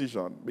make a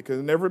decision because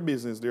in every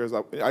business,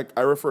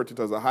 I refer to it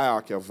as a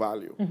hierarchy of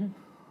value.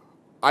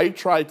 I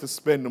try to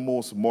spend the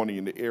most money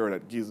in the area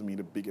that gives me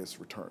the biggest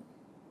return.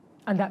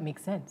 And that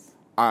makes sense.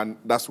 And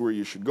that's where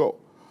you should go.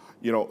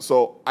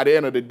 So at the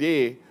end of the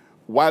day,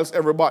 whilst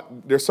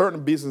there's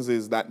certain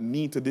businesses that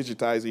need to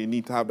digitize and you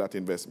need to have that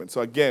investment.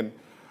 So again,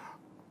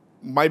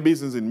 my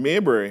business in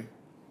Mayberry,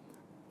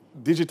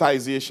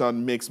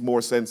 digitization makes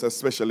more sense,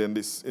 especially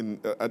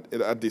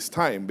at this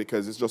time,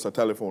 because it's just a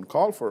telephone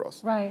call for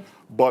us. Right.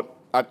 But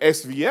at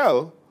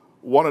SVL,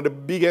 one of the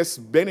biggest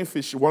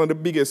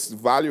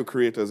value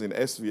creators in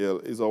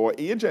SVL is our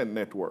agent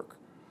network,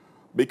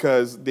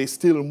 because they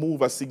still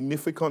move a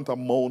significant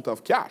amount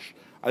of cash.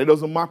 And it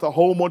doesn't matter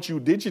how much you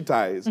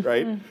digitize,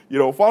 right?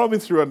 Follow me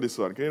through on this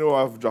one.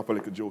 I've dropped a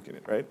little joke in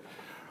it, right?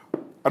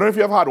 I don't know if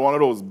you have had one of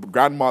those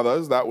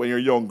grandmothers that when you're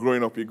young,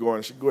 growing up, you go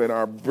and she go in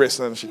her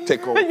breast and she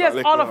take out.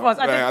 Yes, all of us.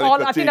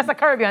 I think that's a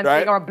Caribbean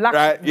thing or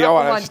black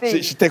woman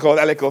thing. She take out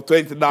a little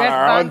 $20,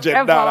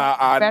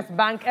 $100, best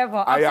bank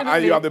ever. Absolutely.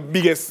 And you have the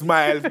biggest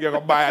smile if you're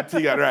gonna buy a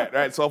ticket,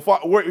 right? So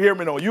hear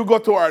me now. You go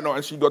to her now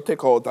and she go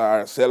take out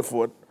her cell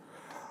phone.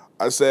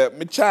 I say,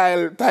 my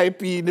child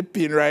type in the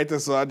pin right,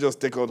 so I just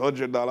take out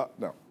 $100.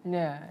 No.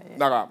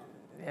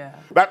 Yeah.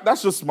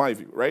 That's just my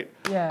view, right?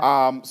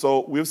 Yeah.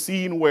 So we've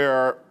seen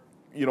where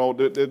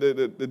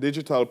the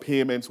digital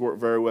payments work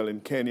very well in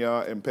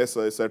Kenya,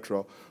 M-Pesa,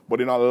 etc. But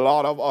in a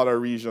lot of other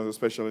regions,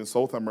 especially in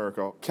South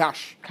America,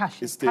 cash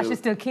is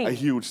still king. A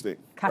huge thing.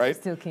 Cash is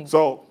still king.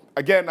 So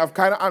again, I've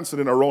kind of answered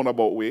in a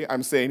roundabout way.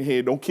 I'm saying,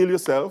 hey, don't kill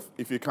yourself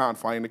if you can't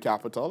find the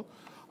capital.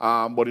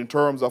 But in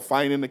terms of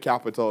finding the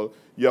capital,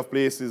 you have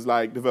places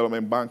like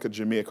Development Bank of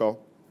Jamaica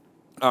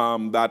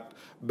that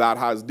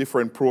has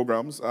different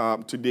programs.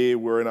 Today,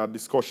 we're in a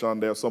discussion.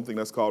 There's something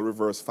that's called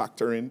reverse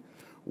factoring,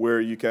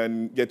 where you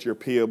can get your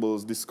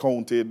payables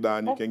discounted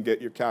and you can get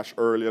your cash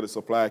earlier, the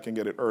supplier can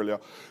get it earlier.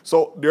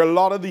 So there are a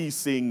lot of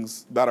these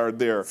things that are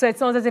there. So it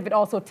sounds as if it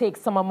also takes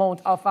some amount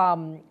of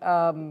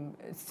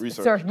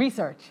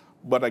research.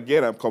 But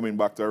again, I'm coming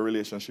back to a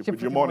relationship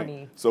with your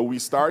money. So we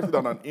started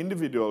on an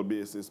individual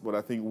basis, but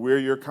I think where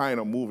you're kind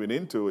of moving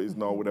into is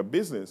now with a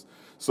business.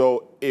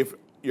 So if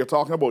you're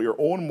talking about your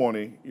own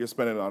money, you're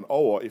spending an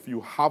hour. If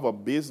you have a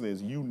business,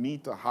 you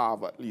need to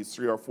have at least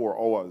 3 or 4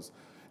 hours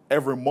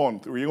every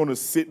month where you're going to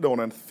sit down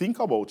and think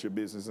about your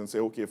business and say,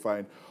 okay,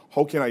 fine,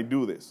 how can I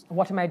do this?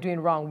 What am I doing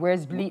wrong?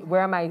 Where's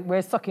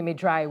sucking me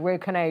dry? Where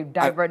can I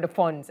divert the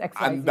funds?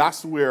 And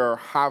that's where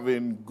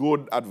having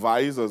good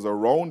advisors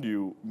around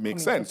you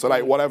makes sense. So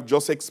like what I've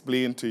just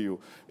explained to you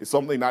is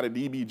something that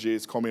the DBJ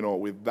is coming out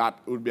with that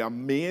would be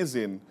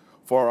amazing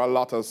for a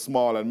lot of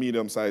small and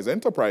medium-sized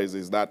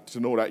enterprises, that to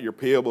know that your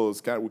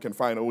payables, we can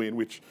find a way in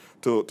which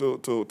to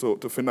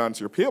finance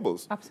your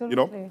payables.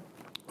 Absolutely.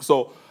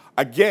 So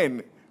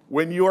again,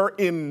 when you're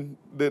in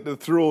the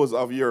throes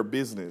of your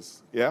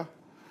business, yeah,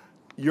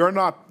 you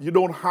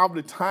don't have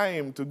the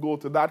time to go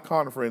to that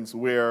conference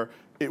where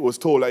it was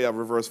told that you have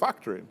reverse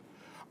factoring.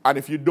 And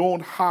if you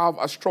don't have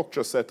a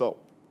structure set up,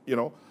 you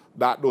know,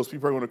 that those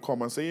people are going to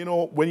come and say, you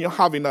know, when you're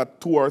having that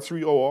 2 or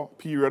 3 hour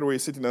period where you're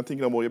sitting and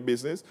thinking about your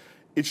business,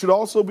 it should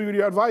also be with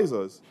your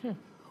advisors.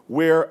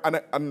 Where,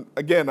 and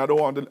again, I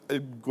don't want to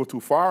go too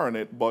far on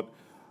it, but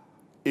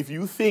if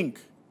you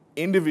think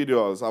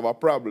individuals have a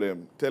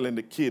problem telling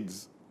the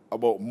kids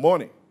about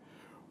money,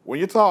 when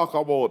you talk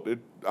about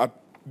a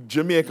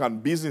Jamaican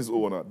business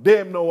owner,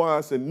 they don't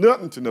want to say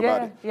nothing to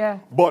nobody. Yeah.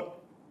 But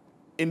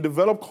in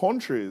developed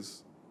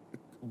countries,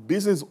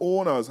 business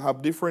owners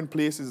have different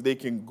places they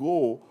can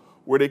go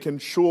where they can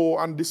show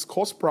and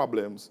discuss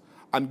problems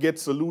and get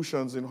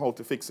solutions in how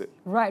to fix it.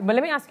 Right, but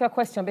let me ask you a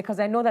question, because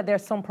I know that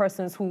there's some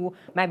persons who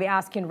might be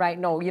asking right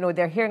now, you know,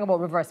 they're hearing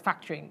about reverse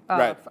factoring.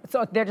 Right.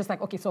 So they're just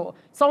like, okay, so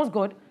sounds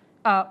good.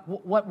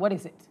 What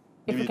is it?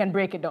 If you can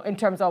break it down in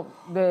terms of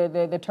the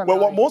terminology. Well,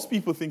 what most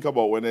people think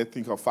about when they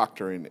think of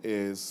factoring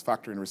is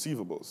factoring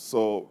receivables.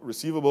 So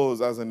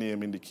receivables, as the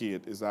name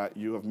indicates, is that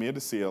you have made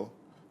a sale,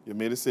 you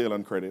made a sale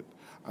on credit,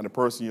 and the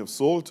person you have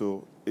sold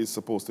to is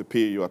supposed to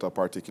pay you at a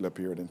particular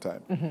period in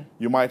time.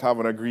 You might have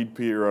an agreed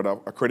period,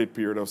 a credit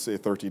period of, say,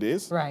 30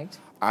 days. Right.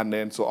 And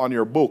then, so on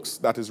your books,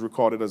 that is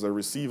recorded as a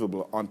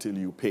receivable until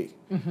you pay.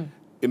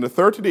 In the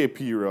 30-day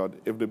period,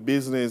 if the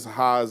business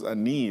has a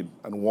need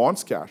and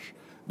wants cash,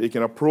 they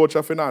can approach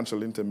a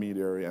financial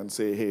intermediary and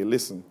say, hey,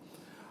 listen,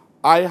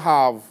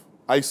 I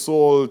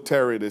sold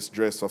Terry this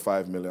dress for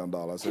 $5 million.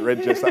 The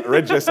red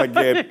dress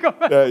again.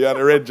 Yeah,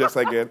 the red dress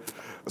again.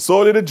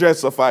 Sold it a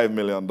dress for $5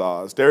 million.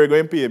 Terry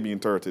going to pay me in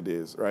 30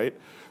 days, right?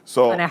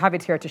 So, and I have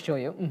it here to show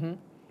you.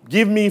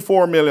 Give me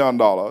 $4 million,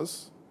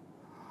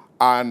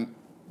 and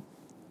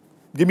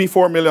give me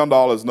 $4 million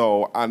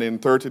now, and in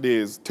 30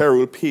 days, Terry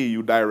will pay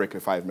you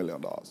directly $5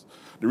 million.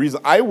 The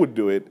reason I would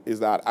do it is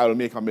that I will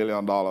make $1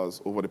 million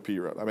over the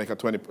period. I make a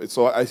 20.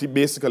 So I see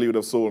basically you would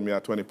have sold me a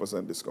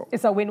 20% discount.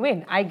 It's a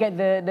win-win. I get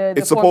the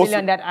 $4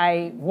 million that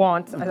I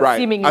want, right,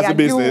 seemingly, as a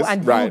business,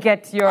 and right. you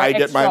get your I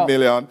get my $1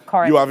 million.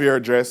 Correct. You have your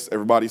address.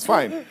 Everybody's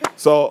fine.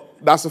 So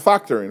that's the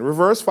factoring.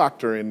 Reverse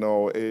factoring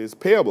now is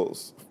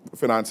payables,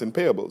 financing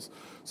payables.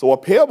 So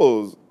what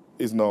payables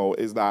is now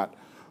is that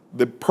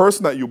the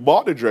person that you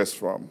bought the dress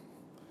from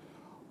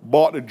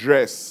bought the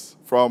dress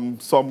from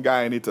some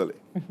guy in Italy.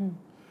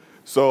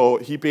 So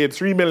he paid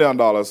 $3 million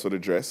for the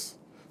dress.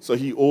 So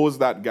he owes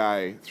that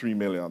guy $3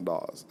 million.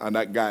 And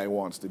that guy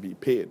wants to be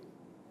paid.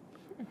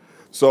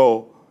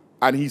 So,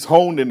 and he's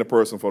hounding the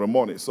person for the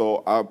money.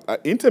 So an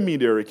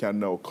intermediary can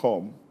now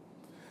come,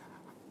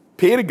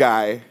 pay the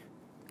guy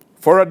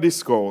for a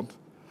discount,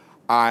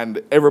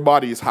 and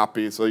everybody is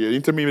happy. So your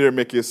intermediary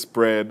make you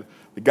spread.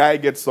 The guy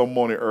gets some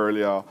money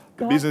earlier.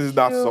 The business is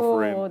not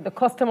suffering. The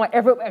customer,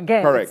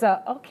 again, correct.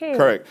 It's okay.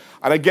 Correct.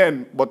 And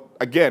again,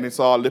 it's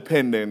all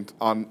dependent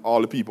on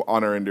all the people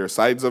honoring their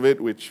sides of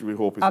it, which we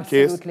hope is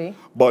Absolutely. the case.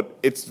 But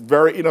it's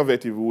very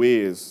innovative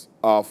ways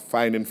of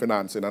finding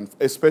financing, and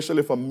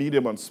especially for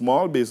medium and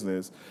small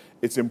business,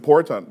 it's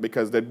important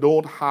because they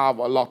don't have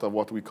a lot of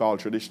what we call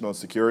traditional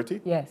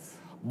security. Yes.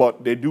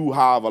 But they do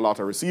have a lot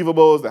of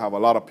receivables, they have a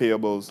lot of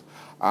payables,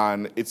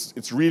 and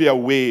it's really a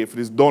way, if it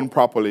is done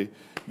properly,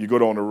 you go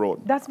down the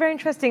road. That's very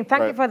interesting.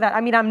 Thank you for that.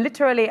 I mean,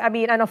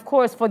 and of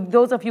course, for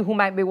those of you who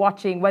might be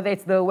watching, whether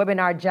it's the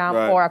webinar jam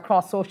or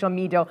across social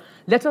media,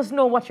 let us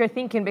know what you're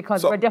thinking,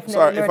 because we're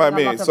definitely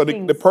learning a lot of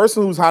things. The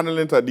person who's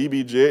handling it at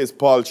DBJ is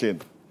Paul Chin.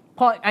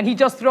 And he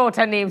just wrote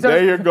her name. So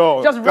there you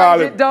go. Just write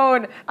it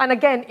down. And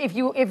again, if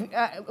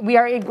we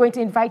are going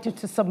to invite you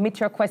to submit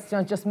your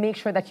questions, just make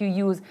sure that you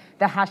use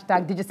the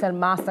hashtag Digicel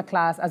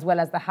Masterclass as well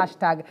as the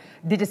hashtag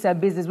Digicel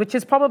Business, which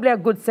is probably a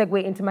good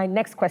segue into my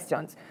next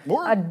questions.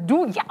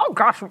 Oh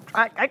gosh,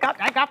 I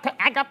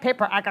got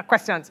paper. I got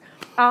questions.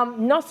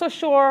 Not so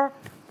sure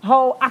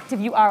how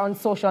active you are on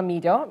social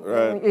media.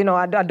 Right. You know,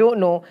 I don't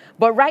know.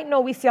 But right now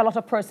we see a lot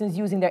of persons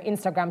using their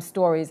Instagram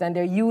stories, and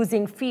they're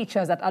using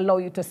features that allow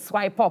you to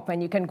swipe up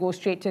and you can go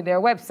straight to their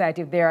website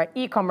if they're an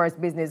e-commerce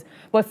business.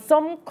 But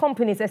some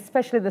companies,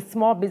 especially the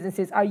small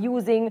businesses, are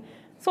using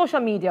social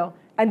media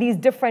and these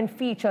different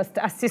features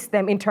to assist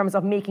them in terms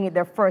of making it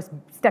their first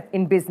step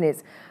in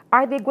business.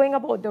 Are they going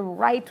about the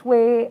right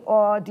way,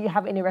 or do you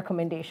have any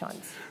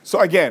recommendations? So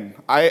again,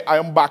 I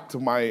am back to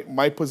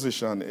my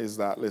position is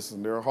that,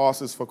 listen, there are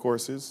horses for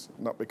courses,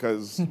 not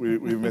because we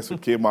mess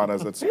with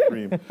Caymanners at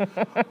Supreme.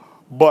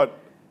 But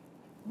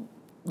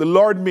the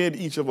Lord made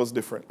each of us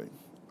differently.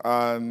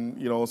 And,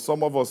 you know,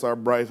 some of us are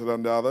brighter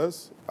than the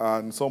others,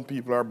 and some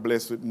people are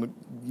blessed with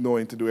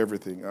knowing to do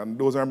everything. And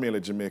those are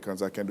mainly Jamaicans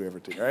that can do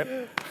everything,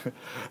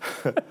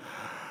 right?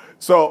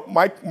 So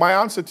my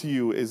answer to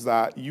you is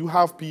that you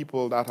have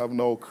people that have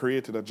now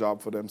created a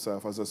job for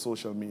themselves as a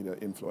social media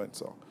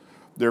influencer.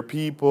 There are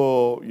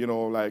people, you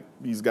know, like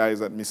these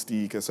guys at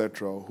Mystique,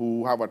 etc.,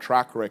 who have a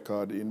track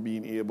record in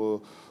being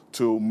able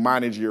to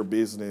manage your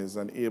business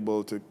and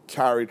able to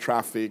carry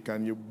traffic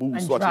and you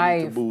boost what you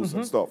need to boost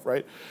and stuff,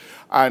 right?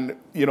 And,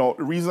 you know,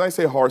 the reason I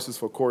say horses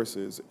for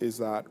courses is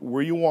that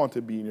where you want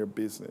to be in your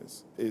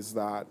business is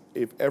that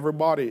if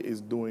everybody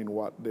is doing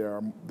what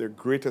their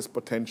greatest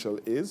potential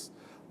is,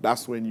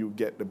 that's when you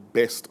get the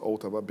best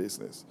out of a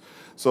business.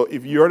 So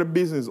if you're the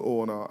business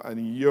owner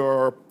and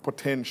your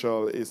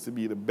potential is to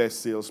be the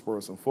best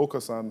salesperson,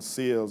 focus on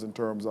sales in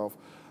terms of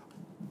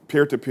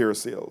peer-to-peer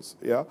sales,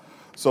 yeah?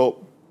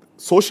 So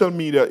social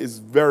media is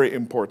very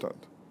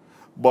important,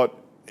 but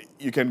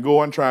you can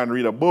go and try and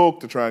read a book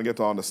to try and get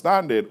to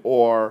understand it,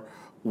 or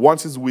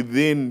once it's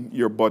within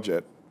your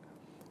budget,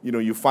 you know,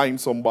 you find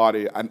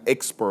somebody, an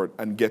expert,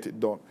 and get it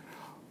done.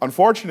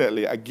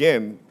 Unfortunately,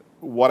 again,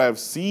 what I've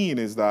seen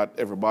is that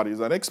everybody is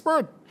an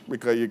expert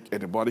because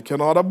anybody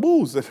can order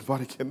booze,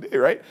 anybody can do it,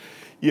 right?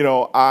 You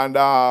know,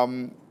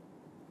 and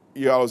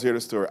you always hear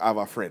the story, I have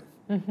a friend.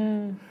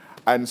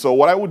 And so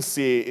what I would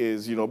say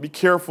is, you know, be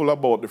careful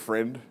about the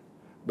friend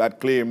that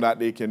claim that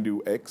they can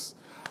do X,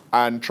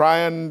 and try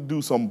and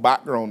do some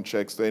background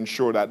checks to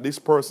ensure that this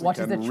person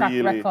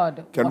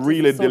can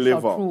really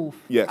deliver. Proof?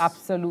 Yes,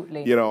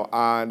 absolutely. You know,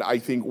 and I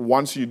think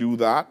once you do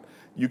that,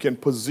 you can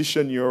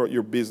position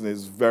your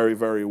business very,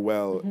 very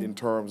well in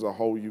terms of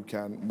how you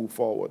can move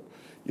forward.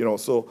 You know,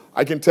 so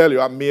I can tell you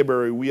at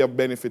Mayberry, we have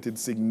benefited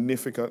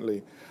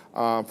significantly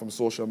from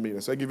social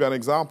media. So I give you an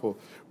example.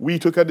 We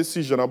took a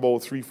decision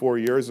about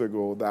 3-4 years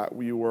ago that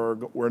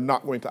we're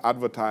not going to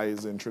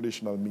advertise in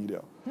traditional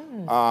media.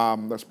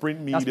 That's print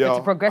media. That's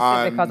pretty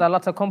progressive because a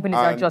lot of companies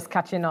are just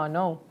catching on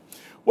now.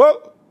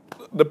 Well,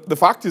 the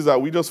fact is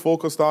that we just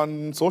focused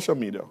on social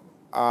media.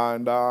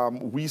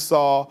 And we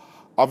saw,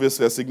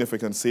 obviously, a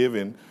significant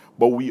saving,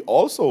 but we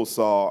also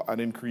saw an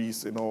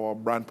increase in our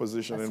brand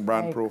position and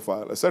brand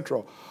profile,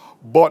 etc.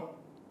 But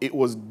it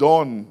was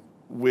done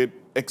with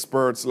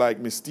experts like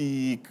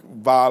Mystique,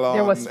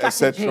 Valon,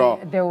 etc.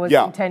 There was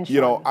intention.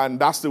 You know, and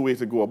that's the way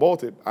to go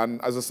about it.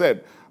 And as I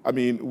said, I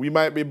mean, we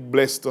might be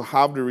blessed to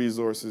have the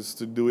resources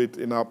to do it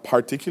in a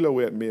particular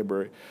way at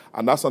Mayberry.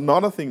 And that's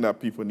another thing that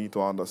people need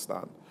to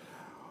understand.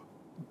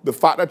 The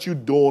fact that you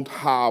don't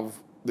have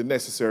the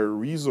necessary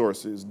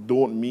resources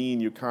don't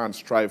mean you can't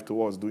strive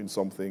towards doing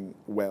something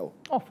well.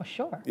 Oh, for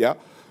sure. Yeah.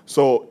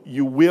 So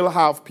you will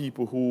have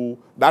people who,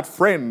 that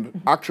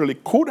friend actually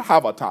could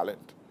have a talent.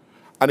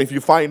 And if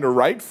you find the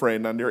right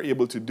friend and they're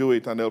able to do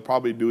it and they'll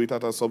probably do it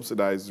at a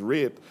subsidized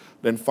rate,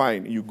 then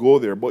fine, you go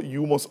there. But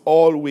you must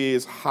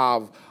always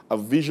have a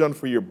vision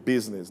for your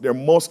business. There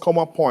must come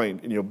a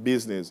point in your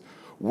business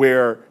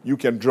where you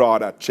can draw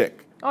that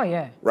check. Oh,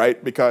 yeah.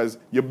 Right? Because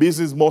your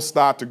business must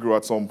start to grow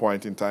at some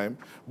point in time.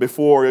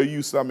 Before you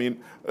used to, I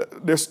mean,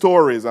 there's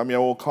stories, I mean, I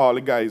won't call the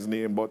guy's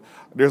name, but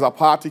there's a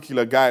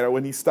particular guy that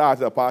when he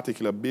started a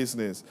particular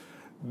business,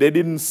 they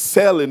didn't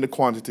sell in the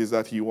quantities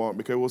that he wanted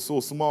because it was so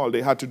small.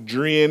 They had to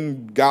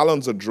drain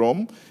gallons of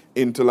drum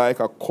into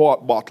like a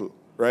quart bottle,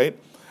 right?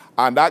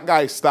 And that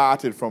guy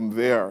started from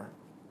there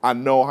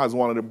and now has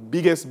one of the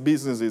biggest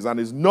businesses and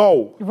is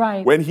now,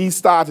 when he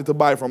started to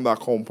buy from that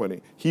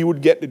company, he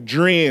would get the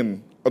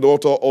drain out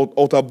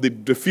of the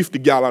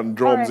 50-gallon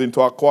drums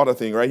into a quarter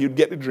thing, right? He'd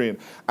get the drain.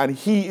 And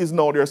he is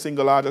now their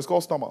single largest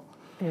customer.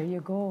 There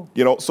you go.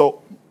 You know,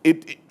 so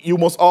you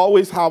must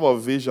always have a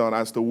vision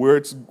as to where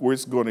it's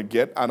going to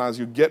get. And as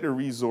you get the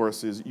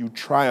resources, you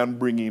try and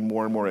bring in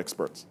more and more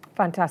experts.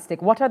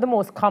 Fantastic. What are the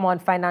most common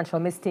financial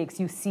mistakes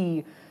you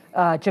see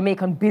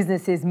Jamaican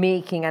businesses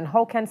making, and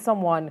how can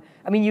someone,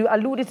 I mean, you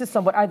alluded to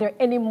some, but are there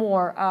any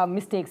more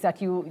mistakes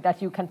that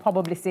you can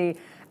probably say,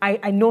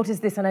 I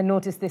noticed this and I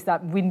noticed this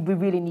that we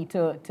really need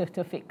to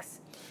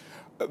fix?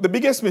 The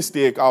biggest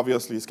mistake,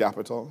 obviously, is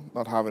capital,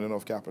 not having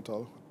enough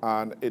capital.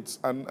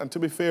 And to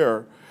be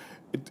fair,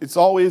 it's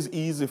always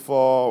easy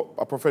for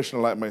a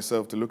professional like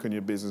myself to look in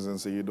your business and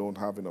say you don't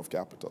have enough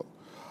capital.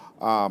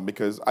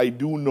 Because I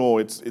do know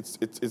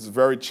it's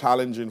very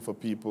challenging for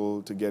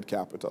people to get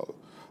capital,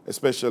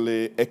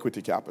 especially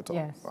equity capital.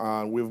 Yes.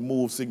 We've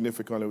moved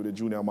significantly with the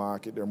junior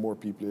market. There are more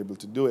people able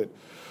to do it.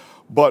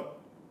 But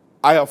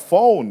I have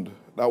found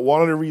that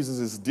one of the reasons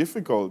it's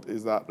difficult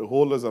is that the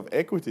holders of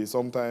equity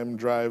sometimes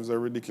drives a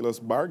ridiculous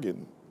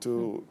bargain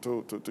to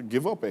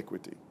give up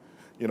equity,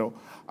 you know.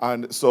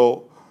 And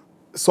so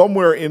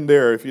somewhere in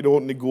there, if you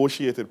don't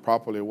negotiate it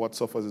properly, what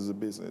suffers is a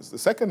business. The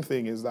second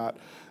thing is that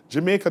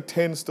Jamaica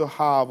tends to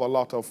have a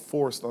lot of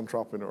forced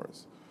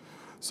entrepreneurs.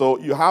 So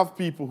you have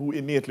people who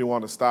innately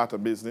want to start a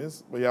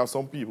business, but you have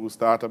some people who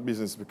start a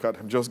business because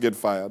they just get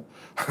fired.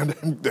 And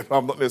they have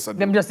not necessarily.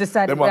 Them just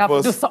decide they have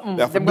to do something.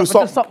 They have to do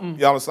something.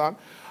 You understand?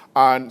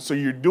 And so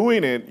you're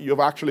doing it, you've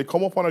actually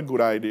come up on a good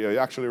idea,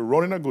 you're actually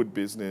running a good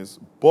business,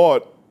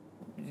 but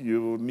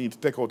you need to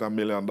take out $1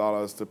 million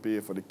to pay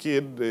for the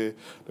kid, the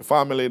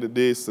family, the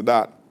this, the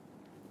that.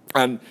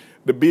 And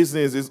the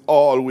business is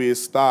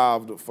always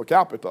starved for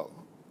capital,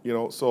 you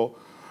know. So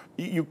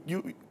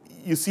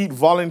you see it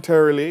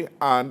voluntarily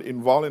and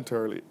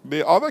involuntarily.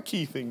 The other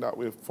key thing that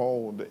we've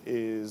found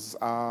is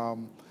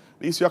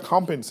it's your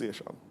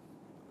compensation.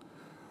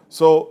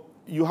 So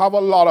you have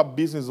a lot of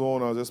business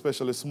owners,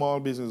 especially small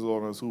business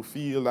owners, who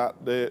feel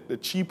that the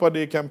cheaper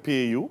they can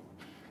pay you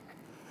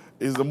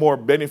is the more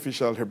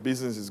beneficial their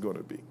business is going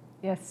to be.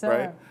 Yes, sir.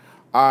 Right?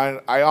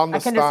 And I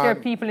understand. I can just hear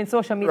people in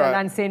social media right.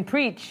 and saying,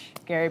 preach,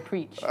 Gary,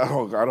 preach.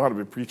 Oh, I don't have to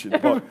be preaching.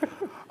 But,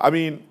 I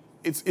mean,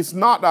 it's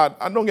not that,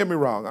 and don't get me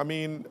wrong, I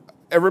mean,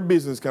 every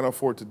business can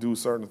afford to do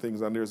certain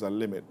things and there's a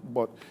limit.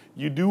 But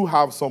you do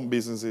have some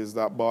businesses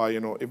that,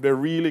 if they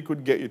really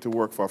could get you to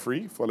work for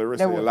free for the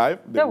rest of your life,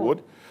 they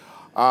would.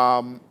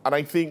 And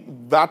I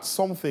think that's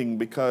something,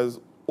 because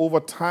over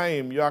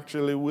time, you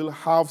actually will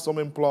have some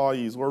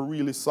employees who are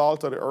really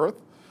salt of the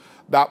earth,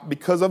 that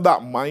because of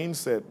that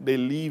mindset, they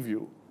leave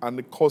you, and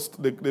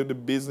the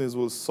business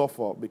will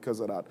suffer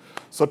because of that.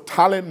 So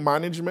talent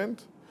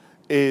management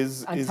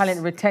is talent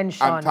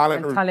retention and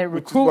talent recruitment,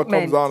 which is what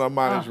comes down on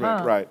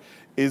management, right?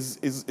 Is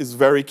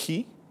very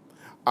key,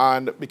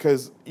 and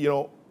because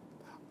an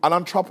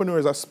entrepreneur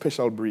is a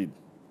special breed.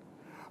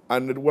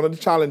 And one of the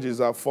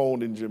challenges I've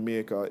found in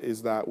Jamaica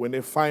is that when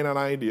they find an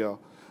idea,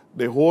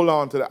 they hold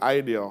on to the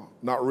idea,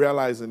 not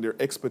realizing their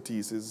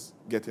expertise is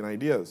getting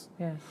ideas.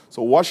 Yeah.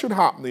 So what should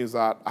happen is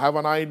that I have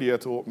an idea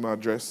to open a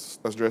dress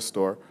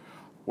store.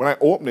 When I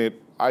open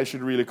it, I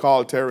should really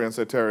call Terry and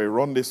say, Terry,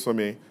 run this for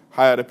me,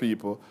 hire the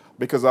people,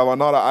 because I have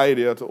another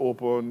idea to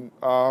open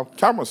a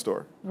camera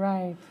store.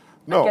 Right.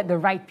 No. And get the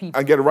right people.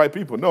 And get the right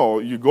people. No,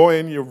 you go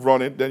in, you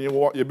run it, then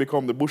you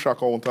become the bush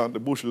accountant, the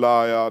bush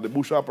lawyer, the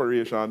bush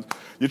operations.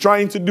 You're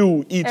trying to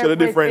do each of the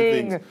different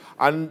things.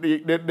 And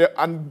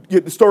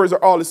the stories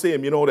are all the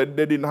same, that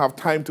they didn't have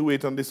time to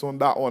wait on this one,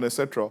 that one,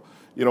 etc.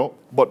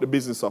 But the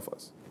business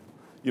suffers.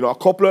 A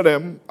couple of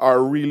them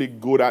are really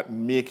good at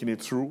making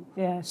it through.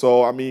 Yeah.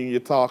 So, I mean, you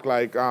talk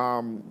like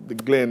the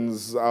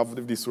Glens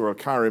of this world,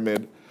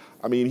 Karimed.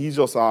 I mean, he's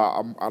just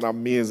an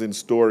amazing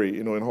story,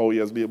 in how he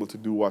has been able to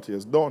do what he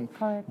has done.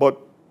 Correct. But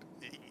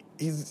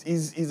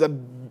he's a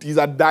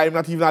dime,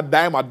 not even a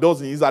dime a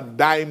dozen. He's a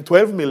dime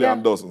 12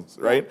 million dozens,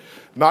 right?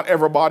 Not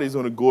everybody's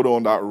going to go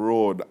down that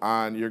road,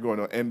 and you're going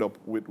to end up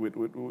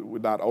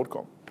with that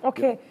outcome.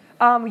 Okay.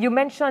 Yeah. You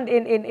mentioned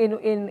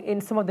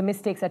in some of the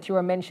mistakes that you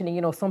were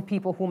mentioning, some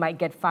people who might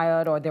get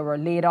fired or they were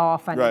laid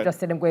off and right. just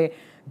said them go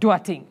do a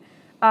thing.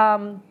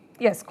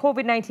 Yes,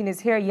 COVID-19 is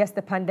here. Yes,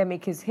 the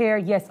pandemic is here.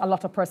 Yes, a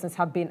lot of persons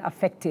have been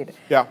affected.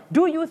 Yeah.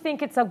 Do you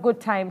think it's a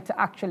good time to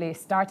actually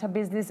start a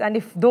business? And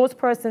if those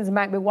persons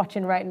might be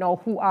watching right now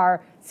who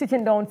are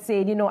sitting down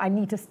saying, I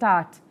need to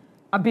start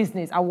a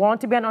business. I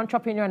want to be an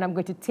entrepreneur and I'm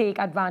going to take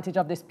advantage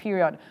of this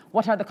period.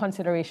 What are the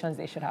considerations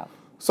they should have?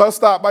 So I'll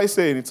start by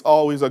saying it's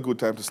always a good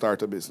time to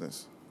start a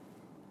business.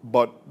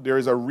 But there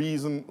is a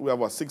reason we have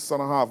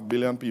 6.5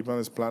 billion people on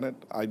this planet.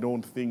 I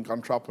don't think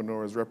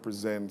entrepreneurs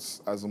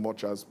represents as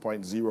much as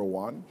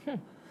 0.01.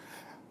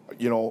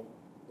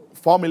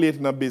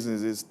 Formulating a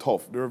business is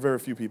tough. There are very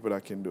few people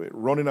that can do it.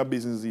 Running a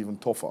business is even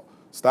tougher.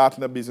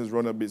 Starting a business,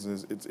 running a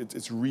business,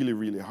 it's really,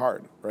 really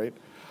hard, right?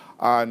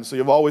 And so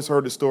you've always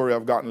heard the story,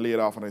 I've gotten laid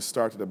off and I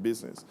started a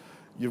business.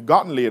 You've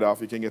gotten laid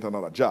off, you can get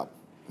another job,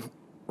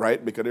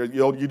 right? Because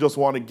you just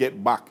want to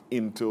get back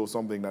into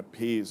something that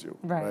pays you,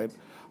 right?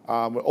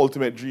 The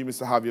ultimate dream is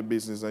to have your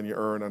business and you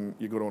earn and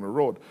you go down the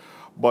road.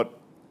 But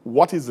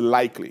what is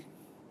likely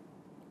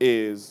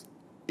is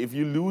if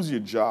you lose your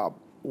job,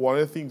 one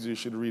of the things you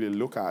should really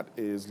look at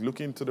is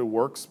look into the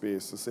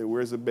workspace to say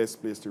where's the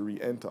best place to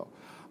re-enter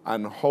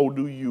and how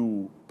do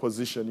you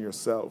position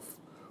yourself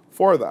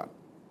for that,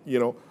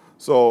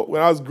 So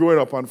when I was growing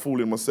up and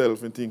fooling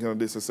myself and thinking of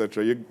this,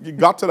 etc., you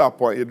got to that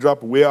point, you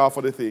dropped way off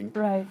of the thing.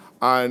 Right.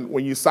 And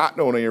when you sat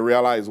down and you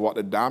realized what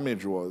the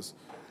damage was,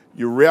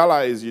 you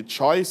realize your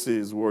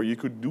choices where you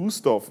could do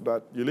stuff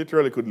that you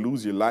literally could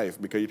lose your life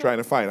because you're trying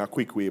to find a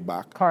quick way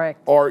back. Correct.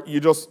 Or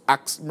you just,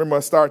 remember I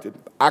started,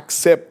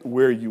 accept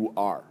where you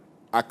are.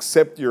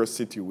 Accept your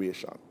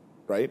situation,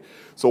 right?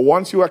 So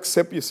once you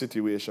accept your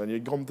situation,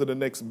 you come to the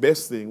next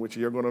best thing, which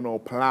you're going to now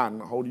plan.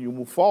 How do you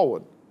move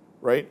forward,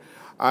 right?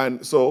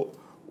 And so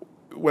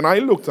when I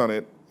looked on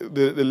it,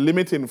 the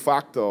limiting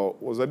factor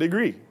was a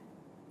degree.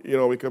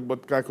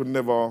 But I could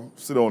never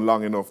sit down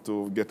long enough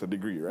to get a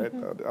degree, right?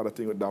 The other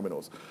thing with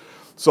dominoes.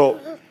 So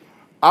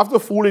after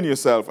fooling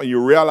yourself and you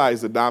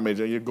realize the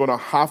damage and you're going to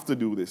have to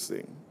do this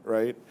thing,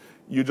 right?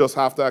 You just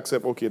have to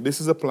accept, okay,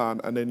 this is a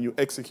plan, and then you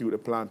execute a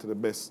plan to the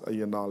best of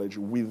your knowledge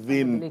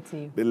within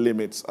the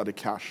limits of the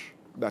cash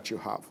that you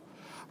have.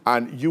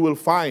 And you will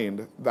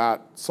find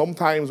that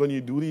sometimes when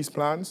you do these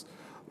plans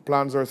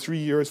are 3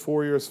 years,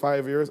 4 years,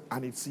 5 years,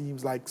 and it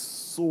seems like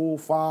so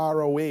far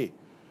away,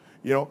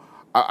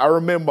 I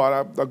remember,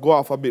 I go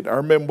off a bit, I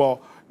remember,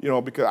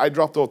 because I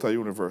dropped out of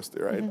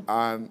university, right?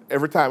 And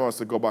every time I was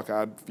to go back,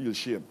 I'd feel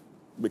shame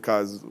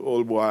because,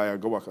 old boy, I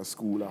go back to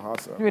school and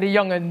hustle. With the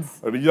young'uns.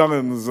 The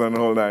young'uns and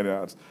all 9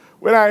 yards.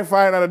 When I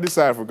finally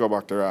decided to go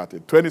back to Rati,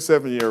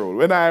 27-year-old,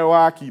 when I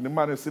walk in, the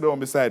man who sit down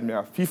beside me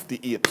at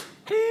 58.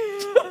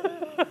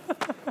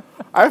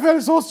 I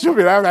felt so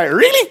stupid. I was like,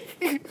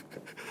 really?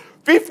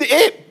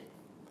 58?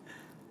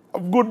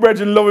 I'm good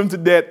brethren, love him to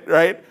death,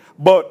 right?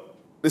 But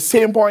the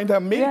same point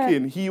I'm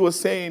making. He was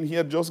saying he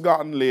had just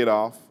gotten laid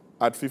off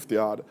at 50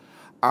 odd,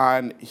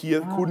 and he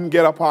couldn't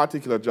get a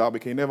particular job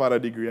because he never had a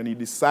degree, and he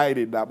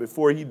decided that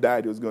before he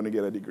died, he was going to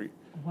get a degree.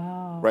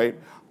 Wow. Right?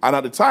 And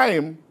at the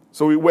time,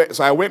 so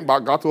I went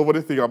back, got over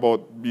the thing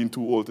about being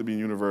too old to be in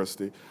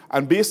university,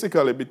 and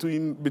basically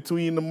between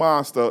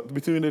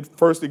the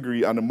first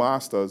degree and the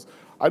master's,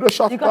 I just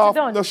shut it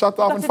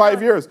off in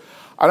 5 years.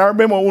 And I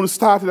remember when it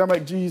started, I'm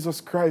like,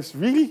 Jesus Christ,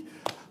 really?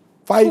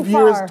 5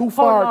 years, too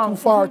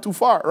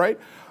far, right?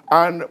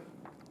 And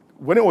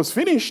when it was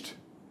finished,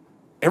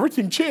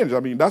 everything changed.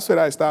 I mean, that's when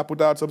I started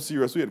putting out some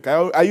serious weight.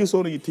 I used to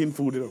only eat tin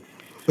food, you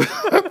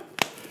know.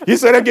 He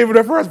said I gave me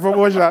the first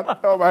promotion.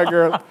 Oh, my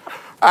girl.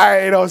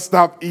 I don't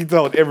stop eating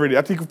out every day.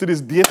 I think to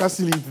this date I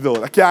still eat it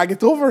out. I can't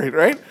get over it,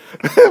 right?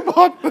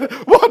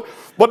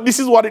 but this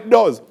is what it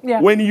does.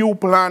 Yeah. When you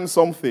plan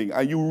something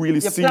and you really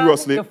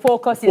seriously you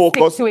focus,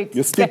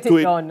 you stick to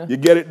it, you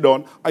get it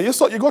done. And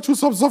you go through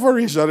some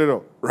suffering, you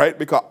know, right?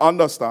 Because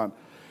understand,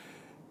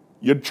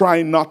 you're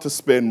trying not to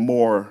spend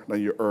more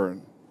than you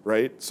earn,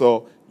 right?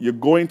 So you're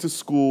going to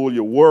school,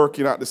 you're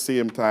working at the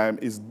same time.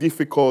 It's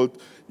difficult.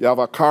 You have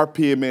a car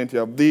payment, you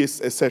have this,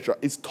 etc.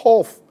 It's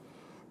tough,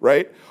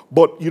 right?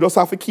 But you just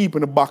have to keep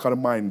in the back of the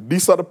mind,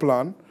 these are the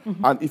plan,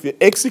 and if you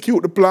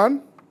execute the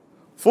plan,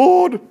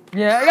 food.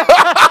 Yeah,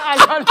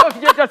 I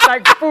love you just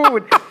like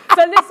food.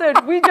 So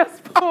listen, we just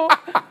spoke.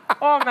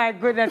 Oh my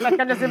goodness, I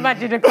can just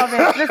imagine the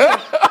comments. Listen,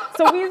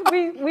 so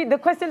we the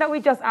question that we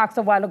just asked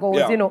a while ago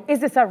was, you know, is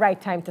this a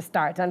right time to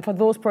start? And for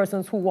those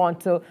persons who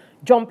want to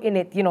jump in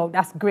it, you know,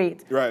 that's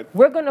great. Right.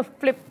 We're going to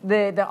flip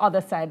the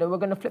other side, or we're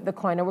going to flip the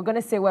coin, and we're going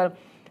to say, well,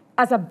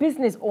 as a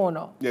business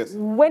owner,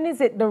 when is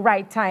it the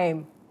right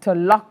time to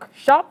lock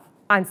shop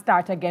and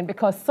start again?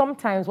 Because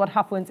sometimes what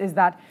happens is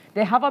that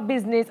they have a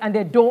business and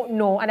they don't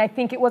know, and I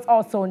think it was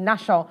also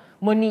Nasha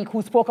Monique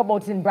who spoke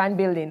about it in brand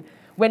building.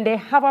 When they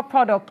have a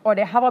product or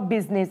they have a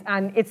business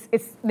and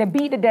they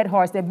beat the dead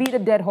horse,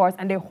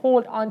 and they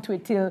hold on to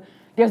it till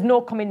there's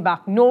no coming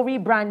back, no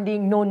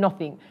rebranding, no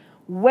nothing.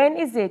 When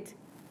is it,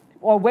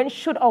 or when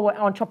should our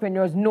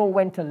entrepreneurs know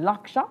when to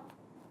lock shop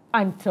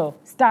and to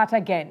start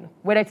again?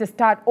 Whether to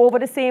start over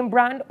the same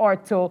brand or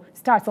to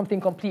start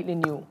something completely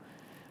new?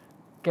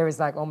 Gary's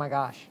like, oh my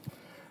gosh.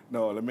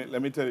 No,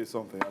 let me tell you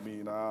something. I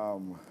mean,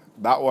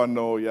 that one,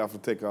 no, you have to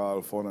take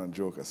all fun and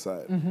joke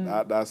aside.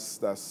 That's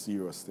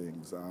serious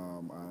things,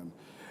 and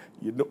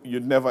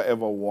you'd never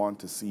ever want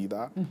to see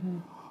that.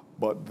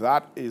 But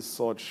that is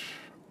such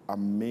a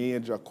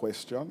major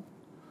question,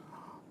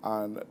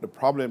 and the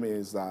problem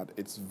is that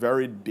it's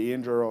very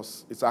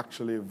dangerous. It's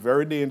actually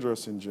very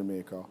dangerous in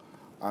Jamaica,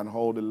 and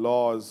how the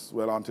laws,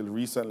 well, until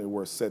recently,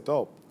 were set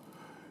up.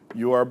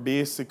 You are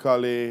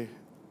basically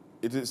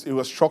it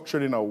was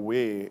structured in a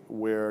way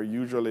where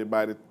usually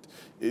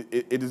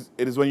it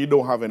is when you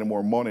don't have any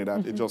more money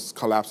that it just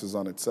collapses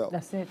on itself.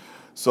 That's it.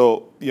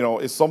 So, you know,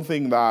 it's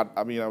something that,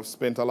 I mean, I've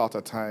spent a lot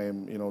of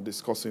time, you know,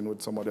 discussing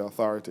with some of the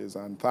authorities,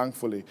 and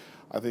thankfully,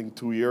 I think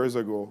 2 years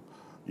ago,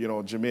 you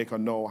know, Jamaica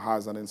now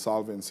has an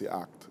insolvency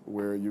act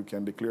where you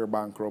can declare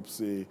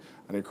bankruptcy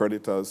and your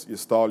creditors, you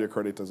stall your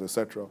creditors,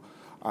 etc.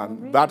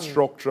 And that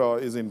structure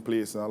is in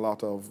place in a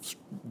lot of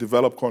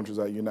developed countries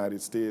like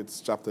United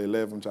States, Chapter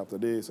 11, Chapter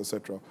Days,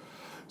 etc.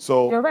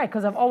 So you're right,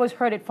 because I've always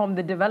heard it from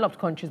the developed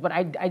countries, but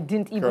I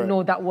didn't even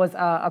know that was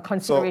a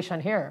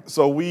consideration here.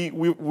 So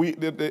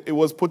it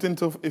was put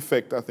into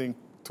effect, I think,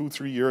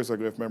 2-3 years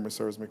ago, if memory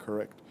serves me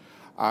correct.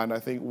 And I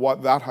think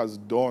what that has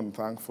done,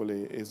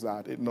 thankfully, is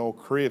that it now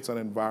creates an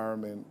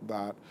environment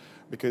that,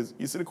 because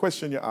you see the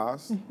question you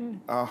asked,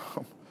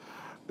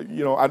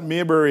 you know, at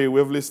Mayberry,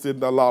 we've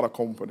listed a lot of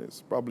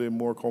companies, probably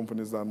more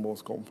companies than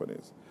most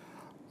companies,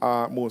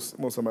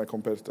 most of my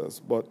competitors.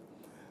 But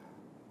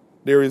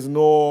there is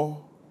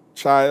no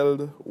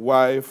child,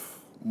 wife,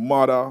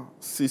 mother,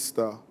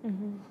 sister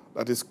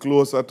that is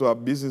closer to a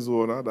business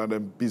owner than a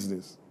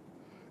business.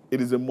 It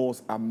is the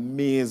most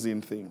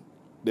amazing thing.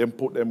 Them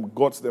put them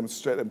guts, them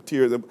sweat, them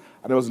tears, and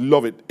I just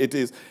love it. It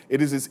is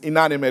this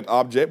inanimate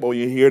object, but when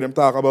you hear them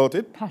talk about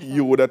it,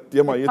 you would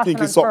you think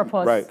it's something,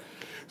 right?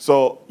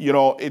 So, you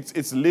know,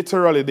 it's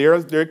literally,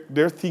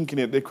 they're thinking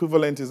it. The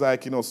equivalent is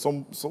like, you know,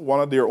 one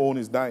of their own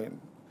is dying.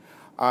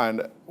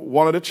 And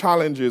one of the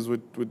challenges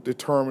with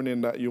determining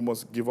that you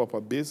must give up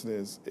a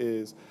business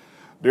is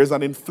there's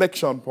an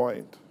inflection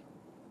point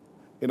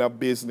in a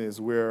business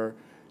where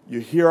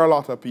you hear a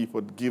lot of people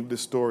give the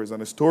stories.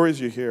 And the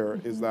stories you hear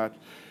is that,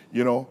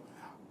 you know,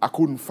 I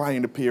couldn't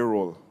find the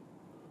payroll.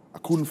 I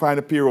couldn't find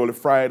the payroll the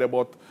Friday,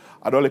 but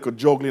I don't like a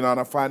juggling and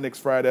I find next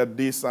Friday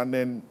this, and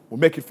then we'll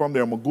make it from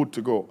there and we're good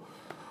to go.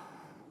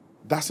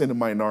 That's in the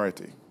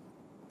minority.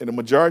 In the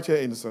majority of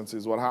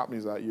instances, what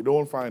happens is that you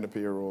don't find the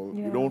payroll,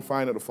 you don't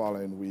find it the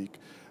following week,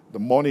 the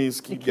monies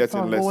keep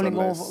getting less and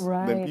less.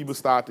 Then people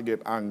start to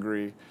get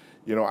angry,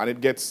 you know, and it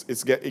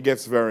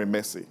gets very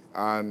messy.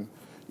 And,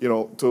 you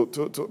know,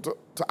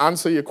 to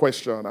answer your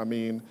question, I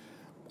mean,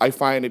 I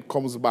find it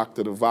comes back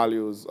to the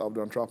values of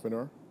the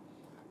entrepreneur.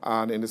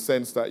 And in the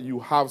sense that you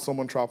have some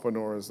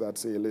entrepreneurs that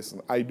say,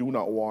 listen, I do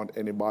not want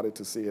anybody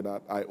to say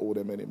that I owe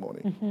them any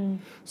money.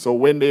 So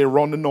when they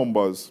run the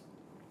numbers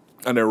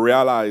and they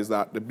realize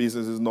that the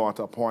business is not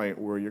at a point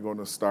where you're going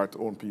to start to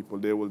own people,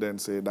 they will then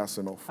say, that's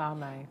enough. Oh,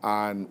 my.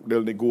 And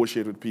they'll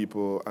negotiate with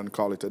people and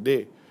call it a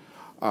day.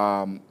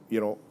 But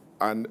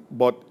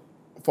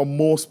for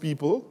most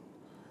people,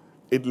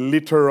 it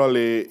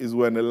literally is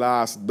when the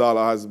last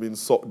dollar has been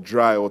sucked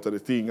dry out of the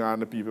thing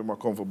and the people might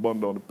come for bun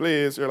down the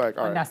place. You're like,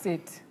 all right. And that's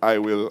it. I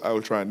will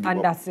try and give up.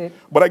 And that's it.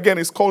 But again,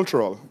 it's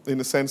cultural in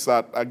the sense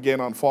that, again,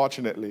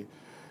 unfortunately,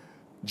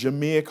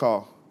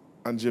 Jamaica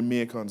and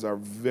Jamaicans are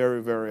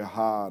very, very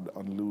hard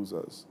on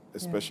losers,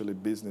 especially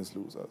business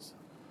losers.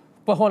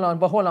 But hold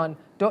on.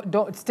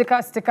 Don't stick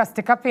a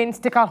pin,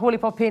 stick a holy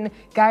pin.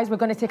 Guys, we're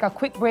going to take a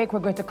quick break.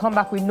 We're going to come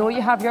back. We know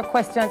you have your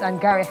questions,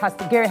 and Gary has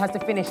to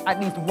finish at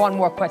least one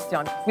more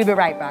question. We'll be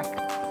right back.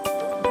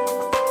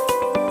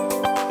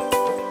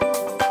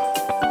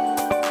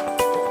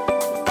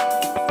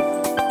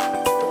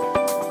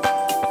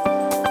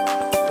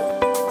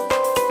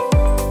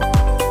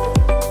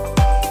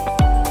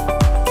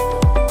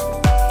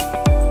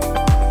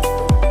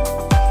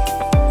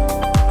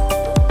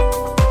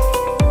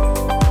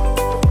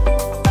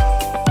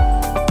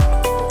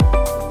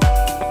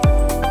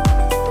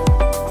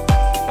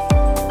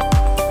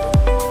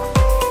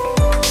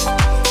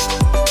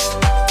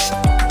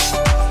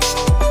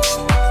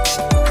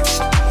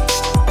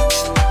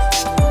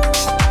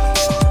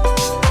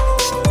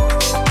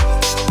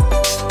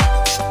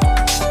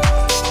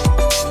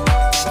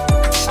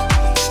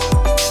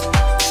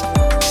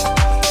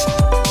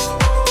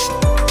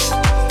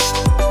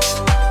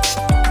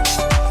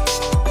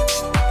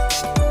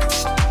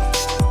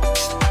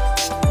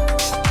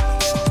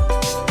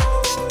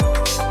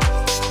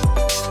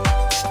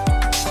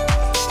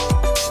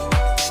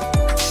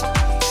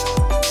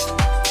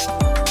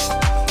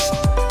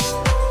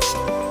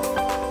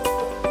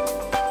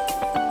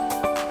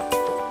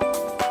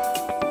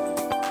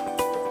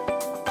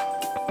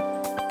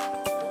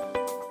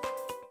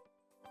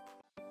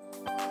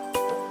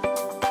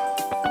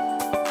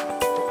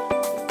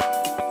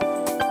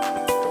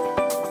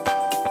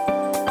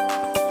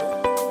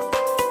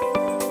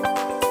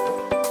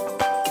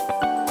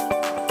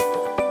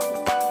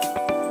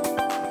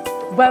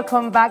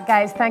 Welcome back,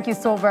 guys. Thank you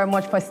so very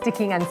much for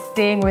sticking and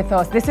staying with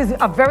us. This is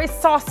a very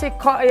saucy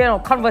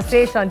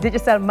conversation,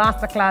 Digicel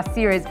Masterclass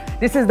series.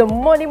 This is the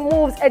Money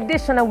Moves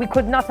edition, and we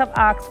could not have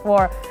asked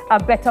for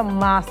a better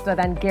master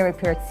than Gary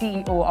Peart,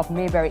 CEO of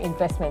Mayberry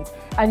Investments.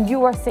 And you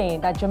were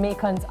saying that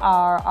Jamaicans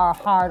are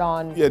hard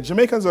on... Yeah,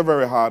 Jamaicans are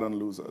very hard on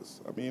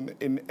losers. I mean,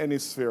 in any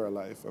sphere of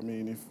life. I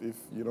mean, if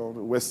the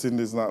West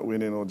Indies not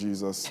winning, or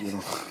Jesus,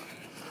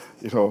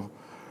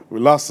 we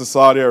lost to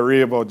Saudi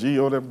Arabia, they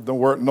don't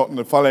work nothing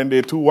the following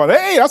day, 2-1.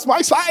 Hey, that's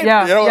my side.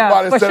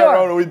 For sure.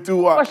 Around with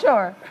 2-1. For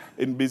sure.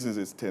 In business,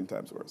 it's 10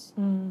 times worse.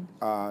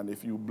 And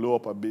if you blow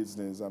up a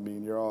business, I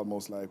mean, you're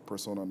almost like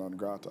persona non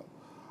grata.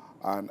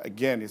 And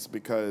again, it's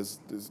because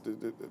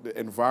the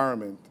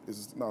environment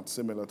is not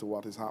similar to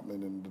what is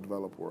happening in the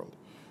developed world.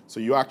 So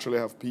you actually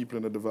have people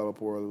in the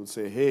developed world who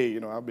say, hey,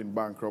 I've been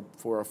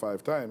bankrupt 4 or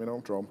 5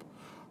 times, Trump.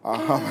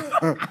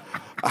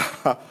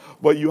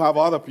 But you have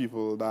other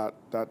people that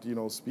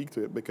speak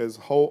to it because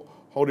how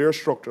they're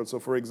structured. So,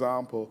 for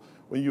example,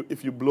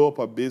 if you blow up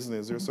a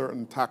business, there are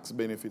certain tax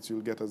benefits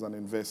you'll get as an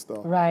investor,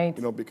 right?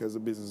 Because the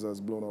business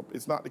has blown up.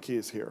 It's not the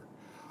case here.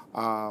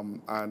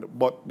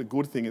 But the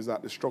good thing is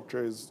that the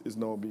structure is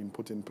now being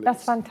put in place.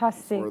 That's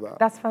fantastic.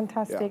 That's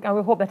fantastic. And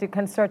we hope that it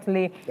can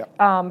certainly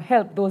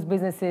help those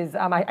businesses.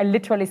 I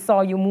literally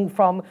saw you move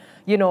from,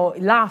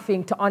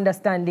 laughing to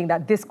understanding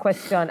that this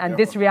question and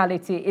this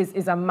reality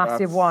is a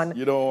massive one.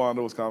 You don't want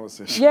those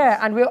conversations.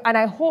 Yeah, and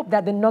I hope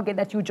that the nugget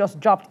that you just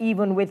dropped,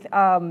 even with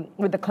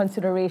the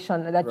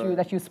consideration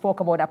that you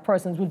spoke about, that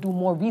persons will do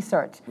more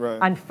research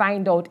and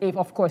find out if,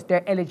 of course,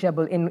 they're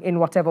eligible in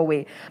whatever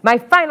way. My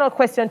final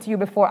question to you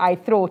before I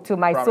throw to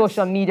my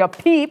social media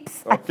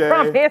peeps, I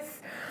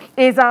promise,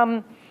 is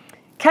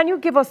can you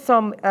give us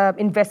some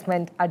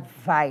investment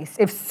advice?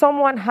 If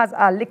someone has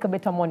a little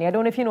bit of money, I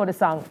don't know if you know the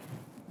song,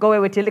 Go Away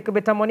With Your Little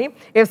Bit of Money.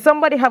 If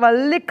somebody have a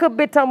little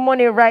bit of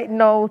money right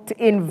now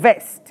to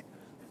invest,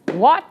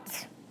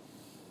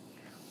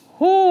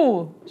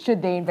 who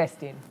should they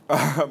invest in?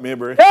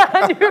 Mayberry.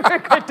 You were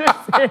going to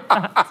say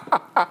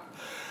that.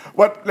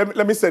 But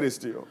let me say this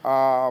to you.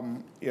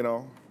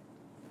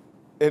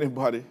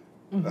 Anybody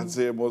that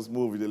say must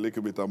move with a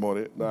little bit of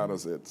money, no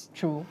sense.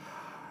 True.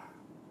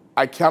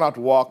 I cannot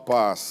walk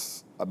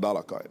past a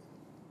dollar coin.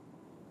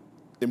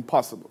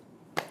 Impossible.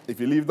 If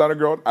you leave it on the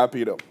ground, I'll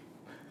pick it up.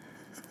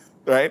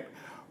 Right?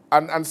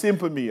 And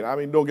simple mean, I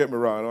mean, don't get me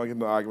wrong, I don't get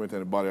no argument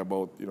with anybody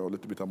about, a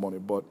little bit of money,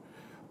 but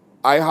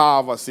I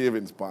have a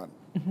savings plan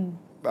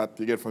that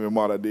you get from your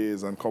mother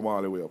days and come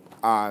all the way up.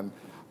 And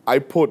I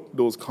put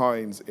those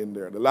coins in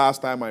there. The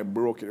last time I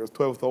broke it was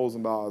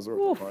 $12,000 worth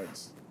of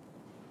coins.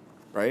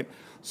 Right?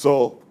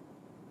 So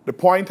the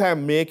point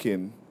I'm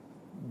making,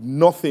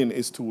 nothing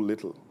is too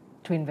little.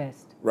 To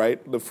invest. Right?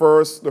 The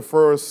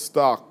first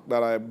stock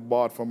that I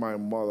bought for my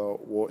mother,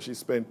 she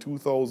spent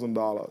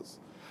 $2,000.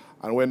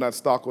 And when that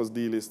stock was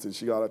delisted,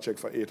 she got a check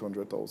for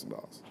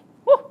 $800,000.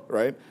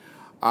 Right?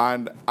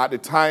 And at the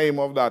time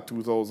of that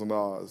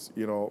 $2,000,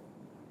 you know,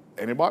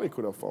 anybody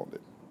could have found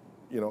it.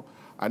 You know,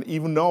 and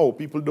even now,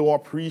 people don't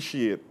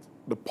appreciate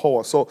the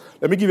power. So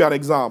let me give you an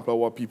example of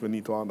what people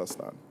need to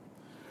understand.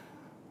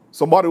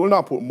 Somebody will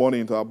not put money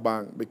into a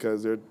bank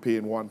because they're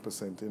paying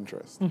 1%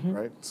 interest,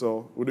 right?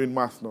 So we're doing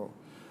math now.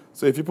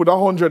 So if you put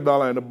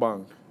 $100 in the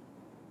bank,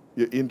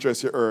 your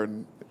interest you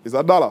earn is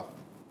 $1,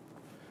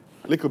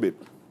 a little bit.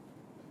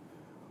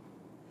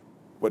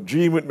 But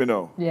dream with me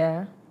now.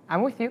 Yeah,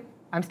 I'm with you.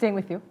 I'm staying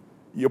with you.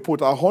 You put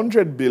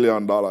 $100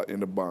 billion in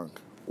the bank.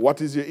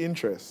 What is your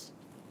interest?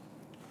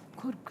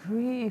 Good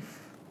grief.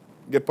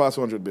 Get past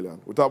 100 billion.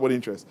 We talk about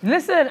interest.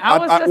 Listen, I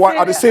was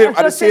just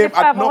saying,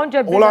 hold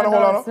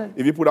on.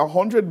 If you put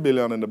 100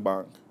 billion in the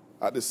bank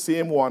at the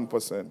same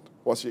 1%,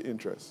 what's your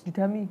interest? You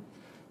tell me.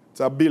 It's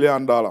 $1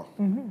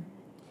 billion.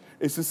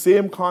 It's the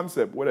same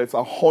concept, whether it's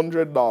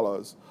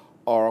 $100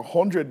 or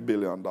 $100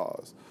 billion.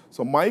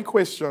 So my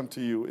question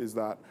to you is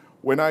that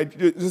when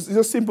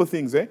just simple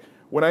things, eh?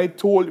 When I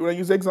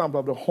use the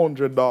example of the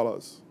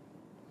 $100,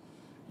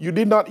 you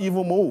did not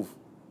even move.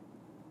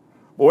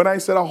 But when I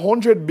said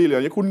 100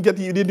 billion, you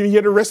didn't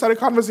hear the rest of the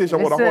conversation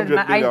about 100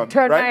 billion. I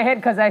turned my head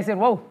because I said,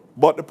 whoa.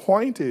 But the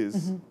point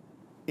is,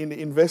 in the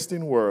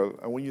investing world,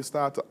 and when you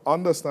start to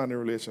understand the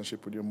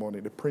relationship with your money,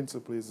 the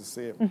principle is the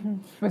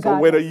same. So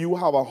whether you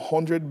have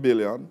 100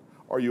 billion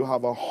or you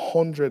have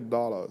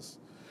 $100,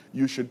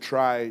 you should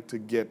try to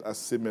get a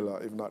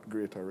similar, if not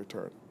greater,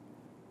 return.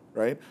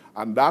 Right?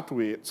 And that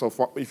way, so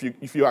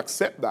if you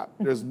accept that,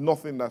 there's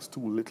nothing that's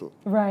too little.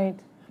 Right.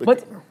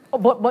 But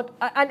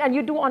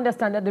you do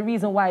understand that the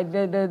reason why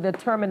the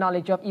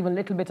terminology of even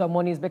little bit of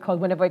money is because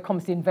whenever it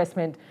comes to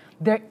investment,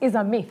 there is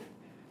a myth,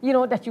 you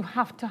know, that you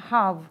have to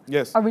have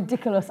a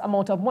ridiculous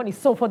amount of money.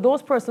 So for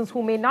those persons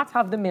who may not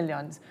have the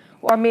millions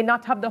or may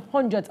not have the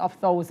hundreds of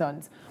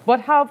thousands,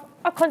 but have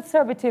a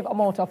conservative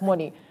amount of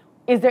money,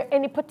 is there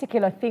any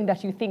particular thing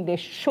that you think they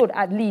should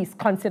at least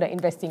consider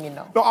investing in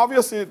now? No,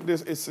 obviously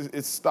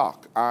it's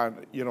stock,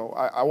 and you know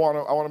I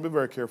want to be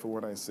very careful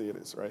when I say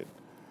this, right?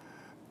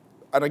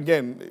 And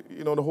again,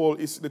 you know,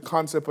 it's the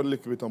concept of a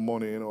little bit of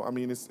money, you know. I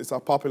mean, it's a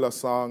popular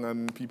song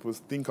and people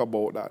think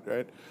about that,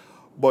 right?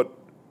 But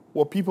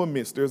what people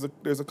miss, there's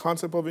a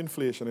concept of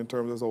inflation in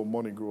terms of how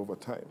money grows over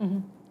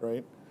time,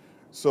 right?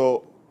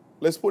 So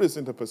let's put this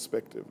into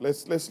perspective.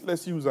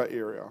 Let's use that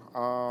area,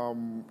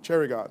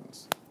 Cherry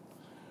Gardens.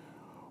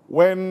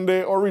 When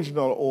the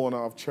original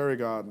owner of Cherry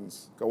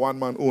Gardens, the one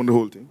man owned the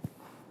whole thing,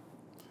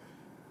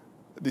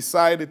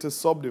 decided to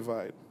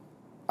subdivide.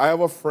 I have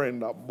a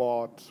friend that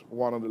bought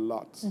one of the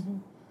lots.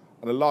 And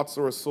the lots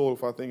were sold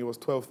for, I think it was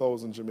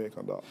 12,000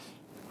 Jamaican dollars.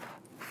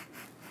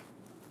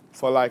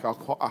 For like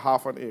a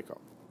half an acre,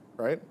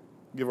 right?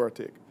 Give or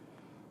take.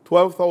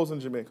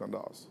 12,000 Jamaican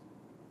dollars.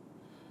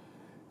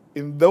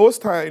 In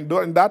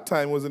that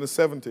time was in the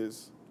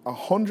 70s,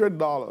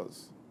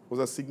 $100 was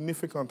a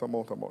significant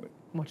amount of money.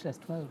 Much less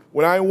 12.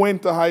 When I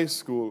went to high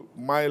school,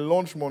 my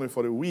lunch money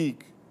for the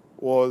week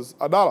was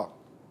 $1.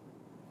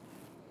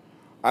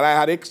 And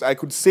I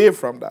could save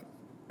from that,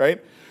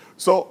 right?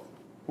 So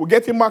we're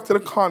getting back to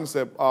the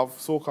concept of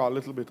so-called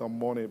little bit of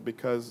money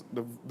because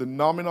the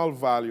nominal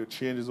value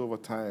changes over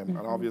time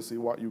and obviously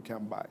what you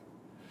can buy.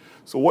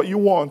 So what you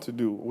want to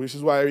do, which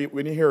is why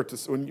when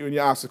you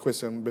ask the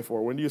question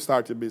before, when do you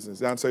start your business?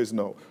 The answer is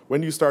no.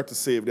 When do you start to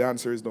save? The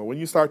answer is no. When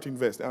you start to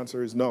invest? The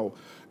answer is no.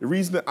 The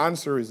reason the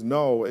answer is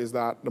no is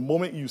that the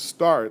moment you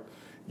start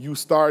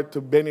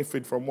to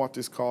benefit from what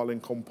is called in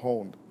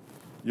compound.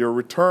 Your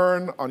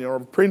return on your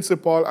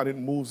principal, and it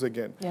moves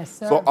again. Yes,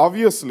 sir. So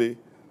obviously,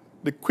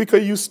 the quicker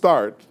you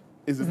start,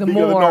 is the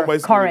bigger the number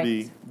is going to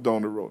be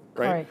down the road,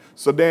 right? Correct.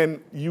 So then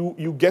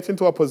you get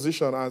into a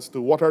position as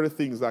to what are the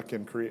things that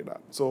can create that.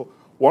 So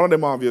one of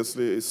them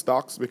obviously is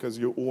stocks because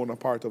you own a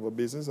part of a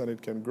business and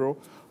it can grow.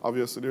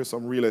 Obviously there's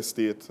some real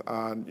estate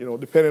and you know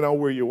depending on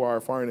where you are,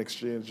 foreign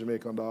exchange,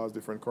 Jamaican dollars,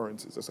 different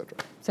currencies, etc.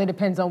 So it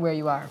depends on where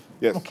you are.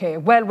 Yes. Okay.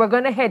 Well, we're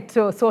going to head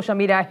to social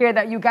media. I hear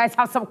that you guys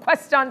have some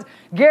questions.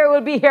 Gary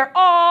will be here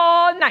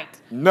all night.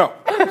 No.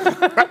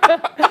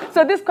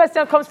 So this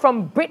question comes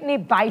from Brittany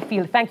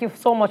Byfield. Thank you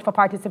so much for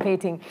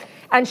participating.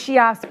 And she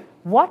asked,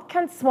 what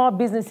can small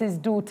businesses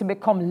do to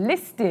become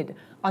listed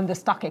on the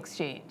stock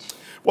exchange?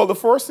 Well, the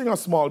first thing a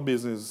small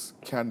business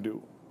can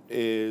do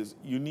is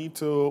you need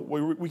to,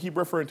 we keep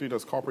referring to it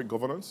as corporate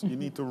governance. You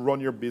need to run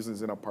your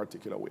business in a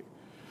particular way.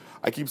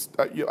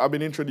 I've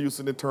been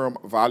introducing the term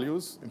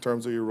values in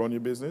terms of you run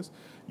your business.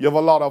 You have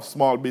a lot of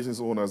small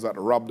business owners that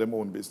rob their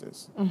own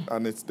business.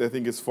 And they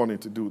think it's funny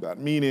to do that.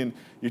 Meaning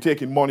you're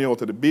taking money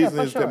out of the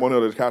business, take money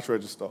out of the cash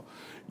register.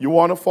 You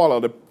want to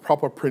follow the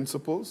proper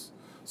principles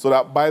so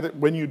that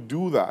when you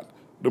do that,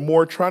 the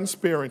more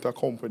transparent a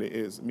company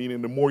is,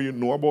 meaning the more you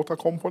know about a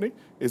company,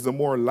 is the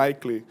more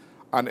likely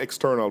an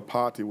external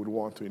party would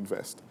want to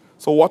invest.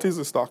 So what is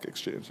the stock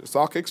exchange? The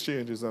stock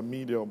exchange is a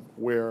medium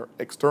where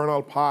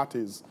external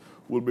parties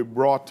will be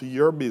brought to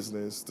your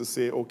business to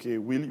say, okay,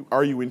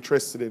 are you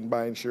interested in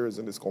buying shares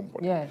in this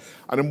company? Yes.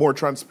 And the more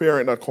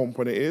transparent that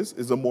company is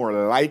the more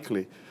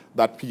likely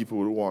that people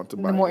will want to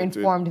buy The more into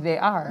informed it. they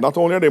are. Not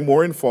only are they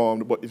more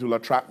informed, but it will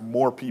attract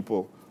more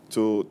people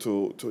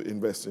to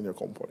invest in your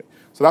company.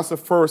 So that's the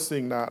first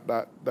thing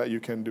that you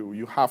can do.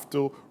 You have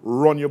to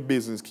run your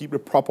business, keep the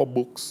proper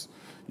books,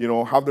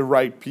 have the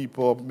right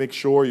people, make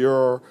sure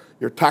your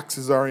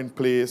taxes are in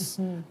place,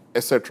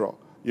 etc.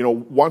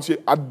 Once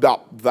you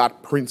adopt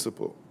that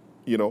principle,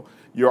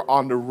 you're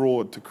on the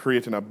road to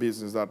creating a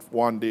business that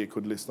one day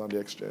could list on the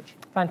exchange.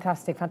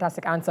 Fantastic,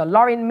 fantastic answer.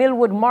 Lauren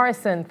Millwood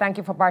Morrison, thank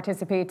you for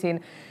participating.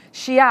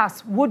 She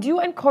asks, would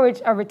you encourage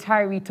a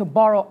retiree to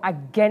borrow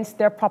against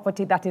their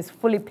property that is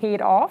fully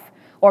paid off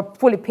or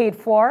fully paid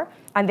for,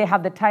 and they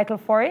have the title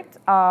for it,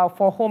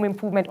 for home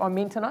improvement or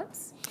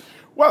maintenance?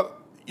 Well,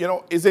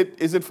 is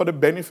it for the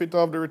benefit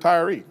of the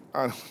retiree?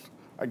 And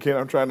again,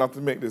 I'm trying not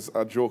to make this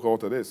a joke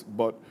out of this,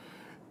 but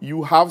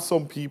you have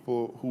some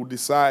people who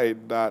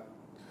decide that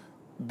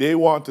they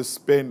want to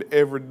spend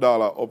every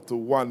dollar up to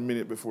 1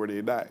 minute before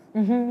they die.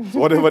 So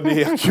whatever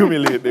they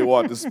accumulate, they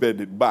want to spend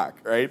it back,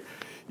 right?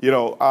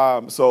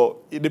 So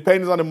it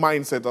depends on the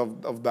mindset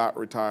of that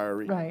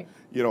retiree. Right.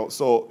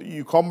 So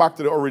you come back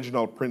to the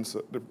original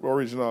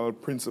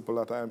principle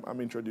that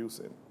I'm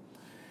introducing.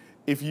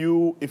 If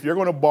you're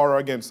going to borrow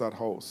against that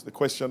house, the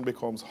question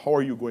becomes, how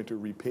are you going to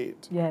repay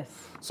it? Yes.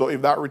 So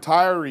if that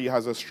retiree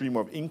has a stream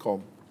of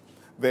income,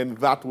 then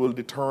that will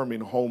determine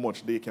how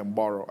much they can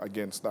borrow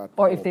against that.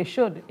 Or home. if they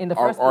should in the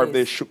first place. Or if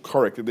they should,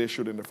 correct, if they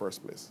should in the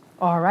first place.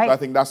 All right. So I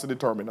think that's the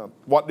determinant.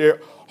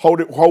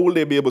 How will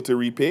they be able to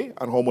repay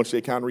and how much they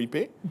can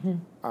repay,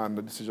 and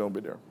the decision will be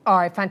there. All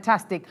right,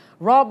 fantastic.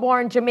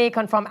 Raw-born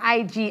Jamaican from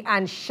IG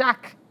and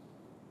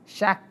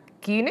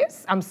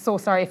Shakinis. I'm so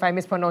sorry if I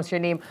mispronounced your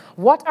name.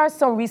 What are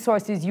some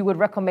resources you would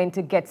recommend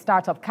to get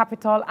startup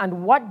capital,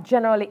 and what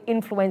generally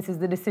influences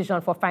the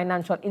decision for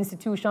financial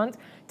institutions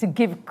to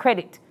give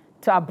credit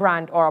to a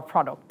brand or a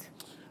product?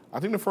 I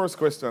think the first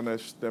question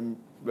is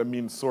that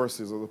means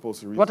sources as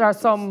opposed to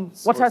resources.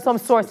 What are some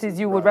sources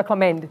you would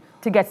recommend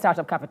to get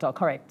startup capital?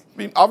 Correct. I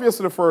mean,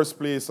 obviously the first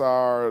place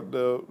are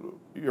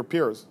your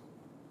peers.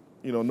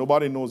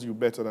 Nobody knows you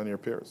better than your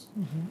peers.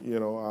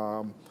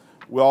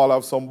 We all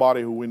have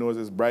somebody who we know is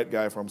this bright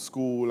guy from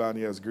school and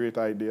he has great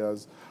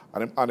ideas,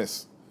 and I'm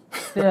honest.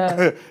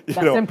 Yeah,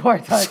 that's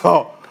important.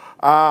 So,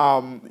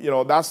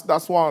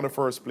 that's one of the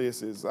first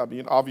places. I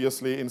mean,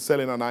 obviously, in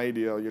selling an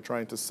idea, you're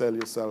trying to sell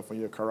yourself and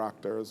your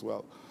character as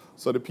well.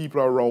 So the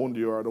people around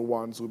you are the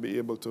ones who will be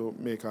able to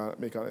make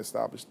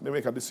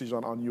a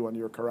decision on you and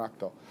your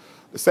character.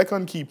 The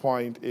second key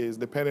point is,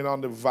 depending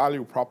on the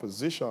value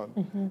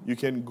proposition, you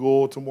can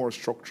go to more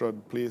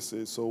structured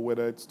places. So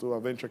whether it's to a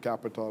venture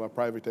capital, a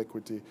private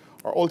equity,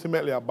 or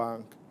ultimately a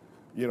bank,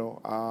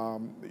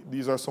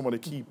 these are some of the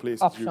key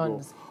places you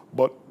go.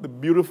 But the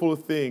beautiful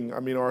thing,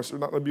 or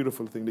not the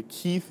beautiful thing, the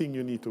key thing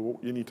you need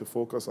to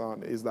focus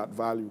on is that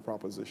value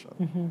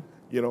proposition.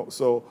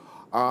 So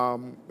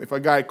if a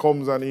guy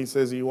comes and he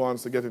says he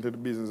wants to get into the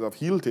business of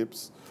heel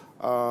tips,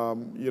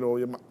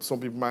 some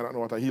people might not know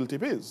what a heel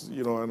tip is,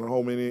 and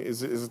how many,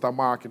 is it a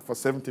market for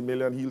 70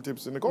 million heel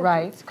tips in the country?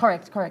 Right,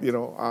 correct.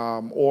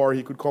 Or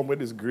he could come with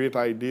this great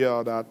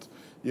idea that,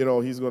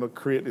 he's going to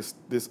create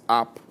this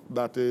app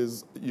that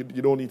is, you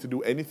don't need to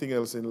do anything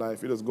else in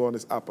life. You just go on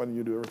this app and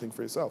you do everything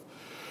for yourself.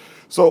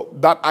 So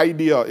that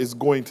idea is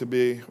going to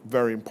be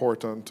very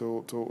important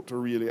to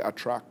really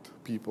attract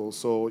people.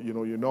 So, you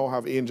now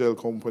have angel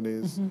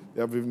companies,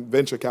 you have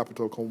venture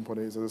capital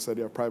companies, as I said,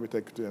 you have private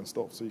equity and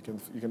stuff, so you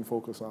can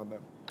focus on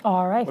them.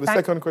 All right. But the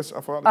second question,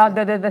 I forgot.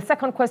 The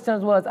second question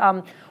was,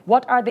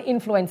 what are the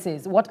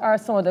influences? What are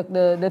some of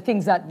the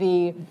things that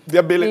the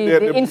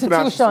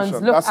institutions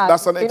look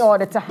at in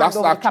order to hand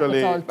over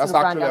capital to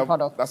brand and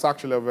product? That's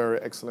actually a very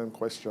excellent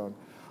question.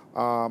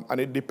 And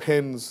it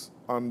depends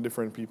on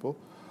different people.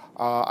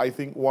 I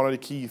think one of the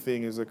key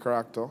things is the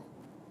character.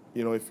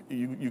 If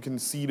you can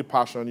see the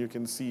passion, you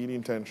can see the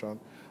intention.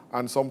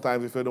 And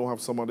sometimes if you don't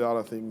have some of the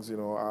other things,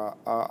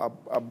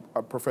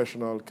 a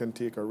professional can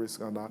take a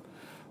risk on that.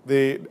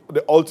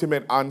 The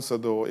ultimate answer,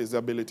 though, is the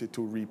ability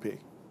to repay.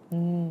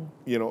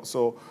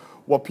 So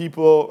what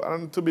people,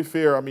 and to be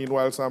fair,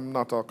 whilst I'm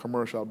not a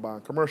commercial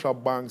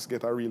banks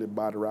get a really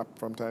bad rap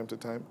from time to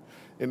time,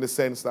 in the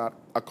sense that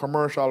a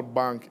commercial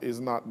bank is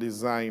not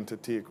designed to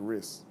take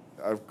risks.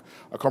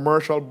 A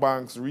commercial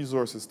bank's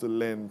resources to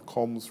lend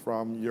comes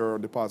from your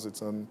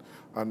deposits and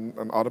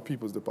other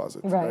people's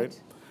deposits, right?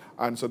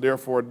 And so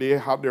therefore, they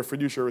have their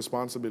fiduciary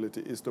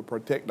responsibility is to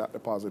protect that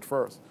deposit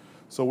first.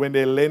 So when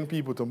they lend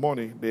people to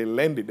money, they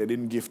lend it, they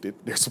didn't gift it.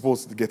 They're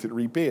supposed to get it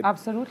repaid.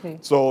 Absolutely.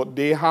 So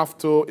they have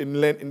to, in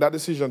that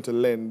decision to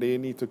lend, they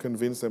need to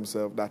convince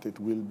themselves that it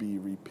will be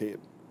repaid.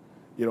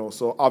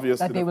 So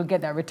obviously... That they will get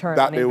that return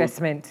on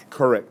investment.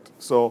 Correct.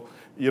 So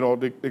you know,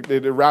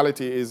 the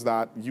reality is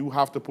that you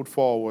have to put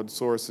forward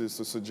sources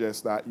to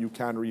suggest that you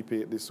can repay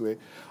it this way.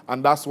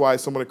 And that's why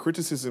some of the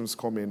criticisms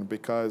come in,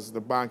 because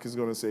the bank is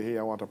going to say, hey,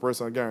 I want a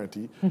personal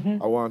guarantee.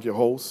 I want your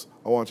house.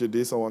 I want you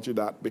this. I want you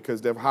that.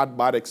 Because they've had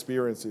bad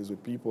experiences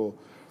with people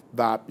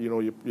that, you know,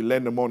 you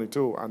lend the money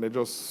to and they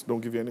just don't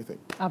give you anything.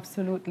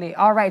 Absolutely.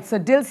 All right. So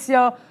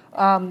Dilcia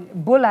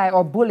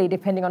Bully,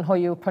 depending on how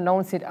you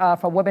pronounce it,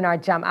 for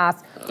Webinar Jam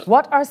asks,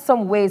 what are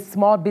some ways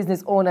small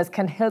business owners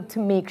can help to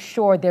make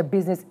sure their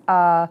business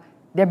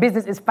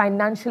is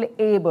financially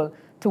able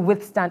to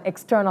withstand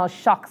external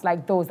shocks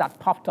like those that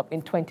popped up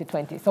in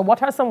 2020? So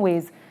what are some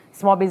ways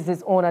small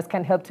business owners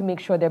can help to make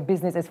sure their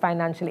business is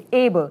financially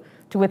able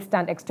to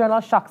withstand external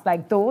shocks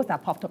like those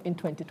that popped up in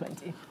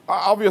 2020?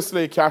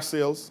 Obviously, cash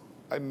sales.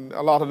 And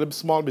a lot of the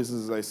small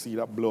businesses I see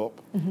that blow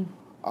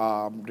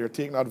up, they're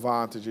taken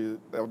advantage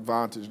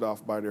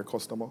of by their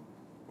customer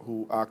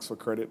who asks for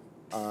credit.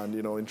 And,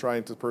 you know, in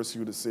trying to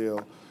pursue the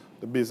sale,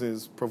 the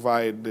business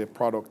provide the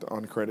product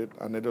on credit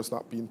and they're just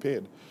not being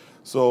paid.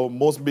 So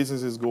most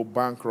businesses go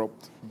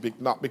bankrupt,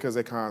 not because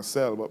they can't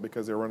sell, but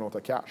because they run out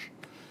of cash.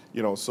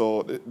 You know,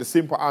 so the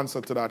simple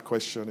answer to that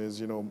question is,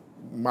 you know,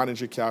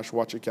 manage your cash,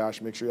 watch your cash,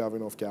 make sure you have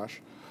enough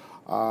cash.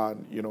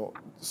 You know,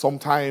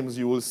 sometimes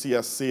you will see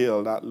a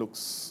sale that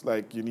looks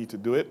like you need to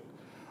do it,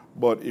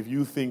 but if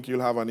you think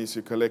you'll have an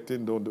issue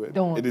collecting, don't do it.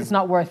 It's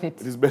not worth it.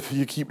 It is better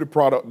you keep the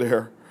product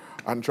there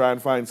and try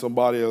and find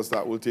somebody else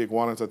that will take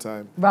one at a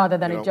time. Rather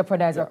than it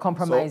jeopardize or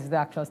compromise the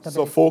actual stability.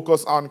 So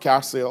focus on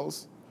cash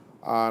sales,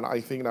 and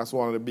I think that's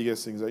one of the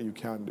biggest things that you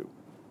can do.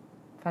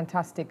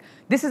 Fantastic.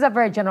 This is a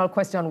very general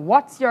question.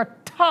 What's your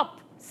top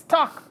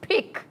stock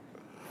pick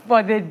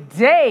for the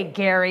day,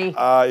 Gary?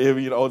 You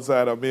mean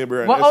outside of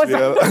Mayberry and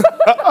SVL?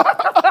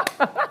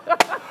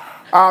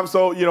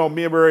 So, you know,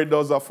 Mayberry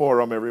does a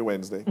forum every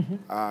Wednesday,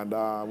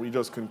 and we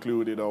just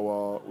concluded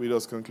our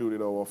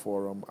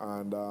forum,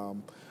 and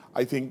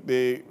I think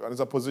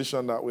there's a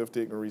position that we've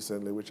taken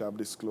recently, which I've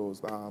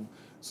disclosed.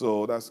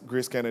 So that's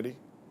Grace Kennedy.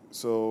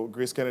 So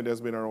Grace Kennedy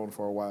has been around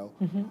for a while.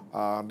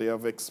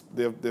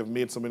 They've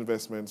made some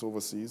investments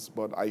overseas,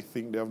 but I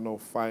think they have now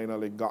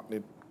finally gotten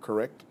it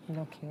correct.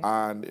 Okay.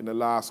 And in the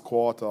last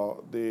quarter,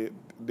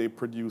 they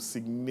produced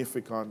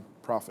significant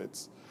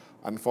profits.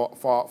 And for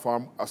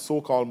a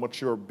so-called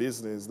mature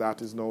business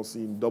that is now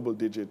seeing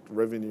double-digit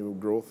revenue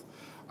growth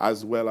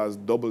as well as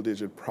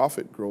double-digit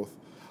profit growth,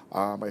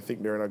 I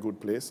think they're in a good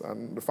place.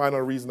 And the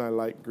final reason I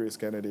like Grace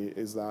Kennedy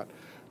is that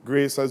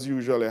Grace has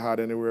usually had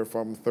anywhere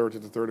from $30 to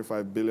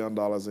 $35 billion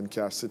in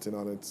cash sitting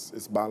on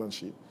its balance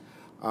sheet.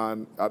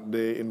 And at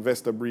the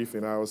investor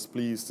briefing, I was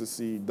pleased to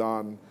see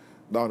Don,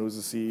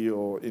 who's the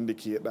CEO,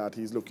 indicate that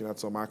he's looking at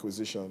some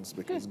acquisitions,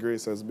 because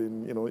Grace has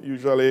been, you know,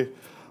 usually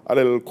a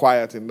little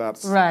quiet in that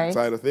side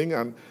of thing,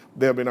 and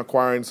they've been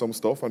acquiring some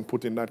stuff and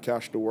putting that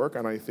cash to work.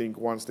 And I think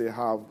once they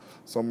have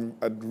some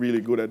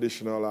really good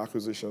additional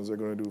acquisitions, they're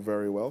going to do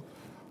very well.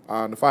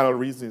 And the final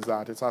reason is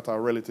that it's at a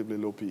relatively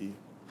low PE.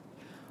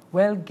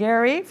 Well,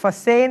 Gary, for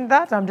saying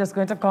that, I'm just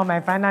going to call my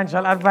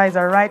financial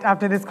advisor right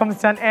after this comes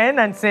to an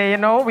end and say, you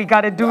know, we got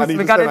to do some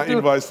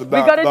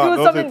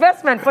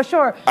investment for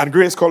sure. And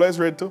Grace Color is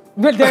ready too.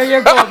 Well, there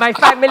you go, my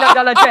 $5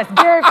 million chest.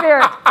 Gary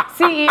Peart,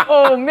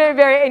 CEO,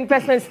 Mayberry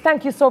Investments.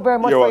 Thank you so very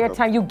much for your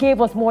time. You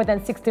gave us more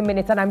than 60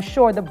 minutes, and I'm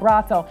sure the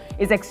brata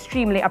is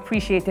extremely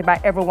appreciated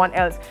by everyone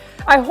else.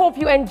 I hope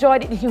you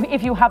enjoyed it.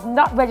 If you have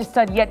not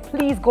registered yet,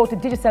 please go to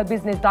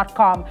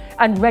digicelbusiness.com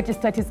and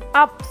register. It is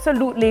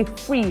absolutely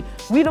free.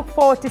 We look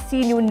forward to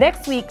seeing you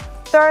next week,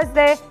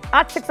 Thursday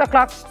at 6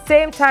 o'clock,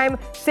 same time,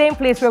 same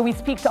place, where we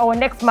speak to our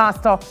next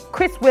master,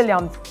 Chris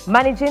Williams,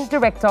 Managing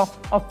Director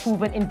of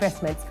Proven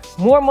Investments.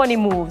 More money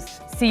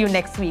moves. See you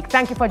next week.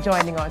 Thank you for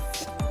joining us.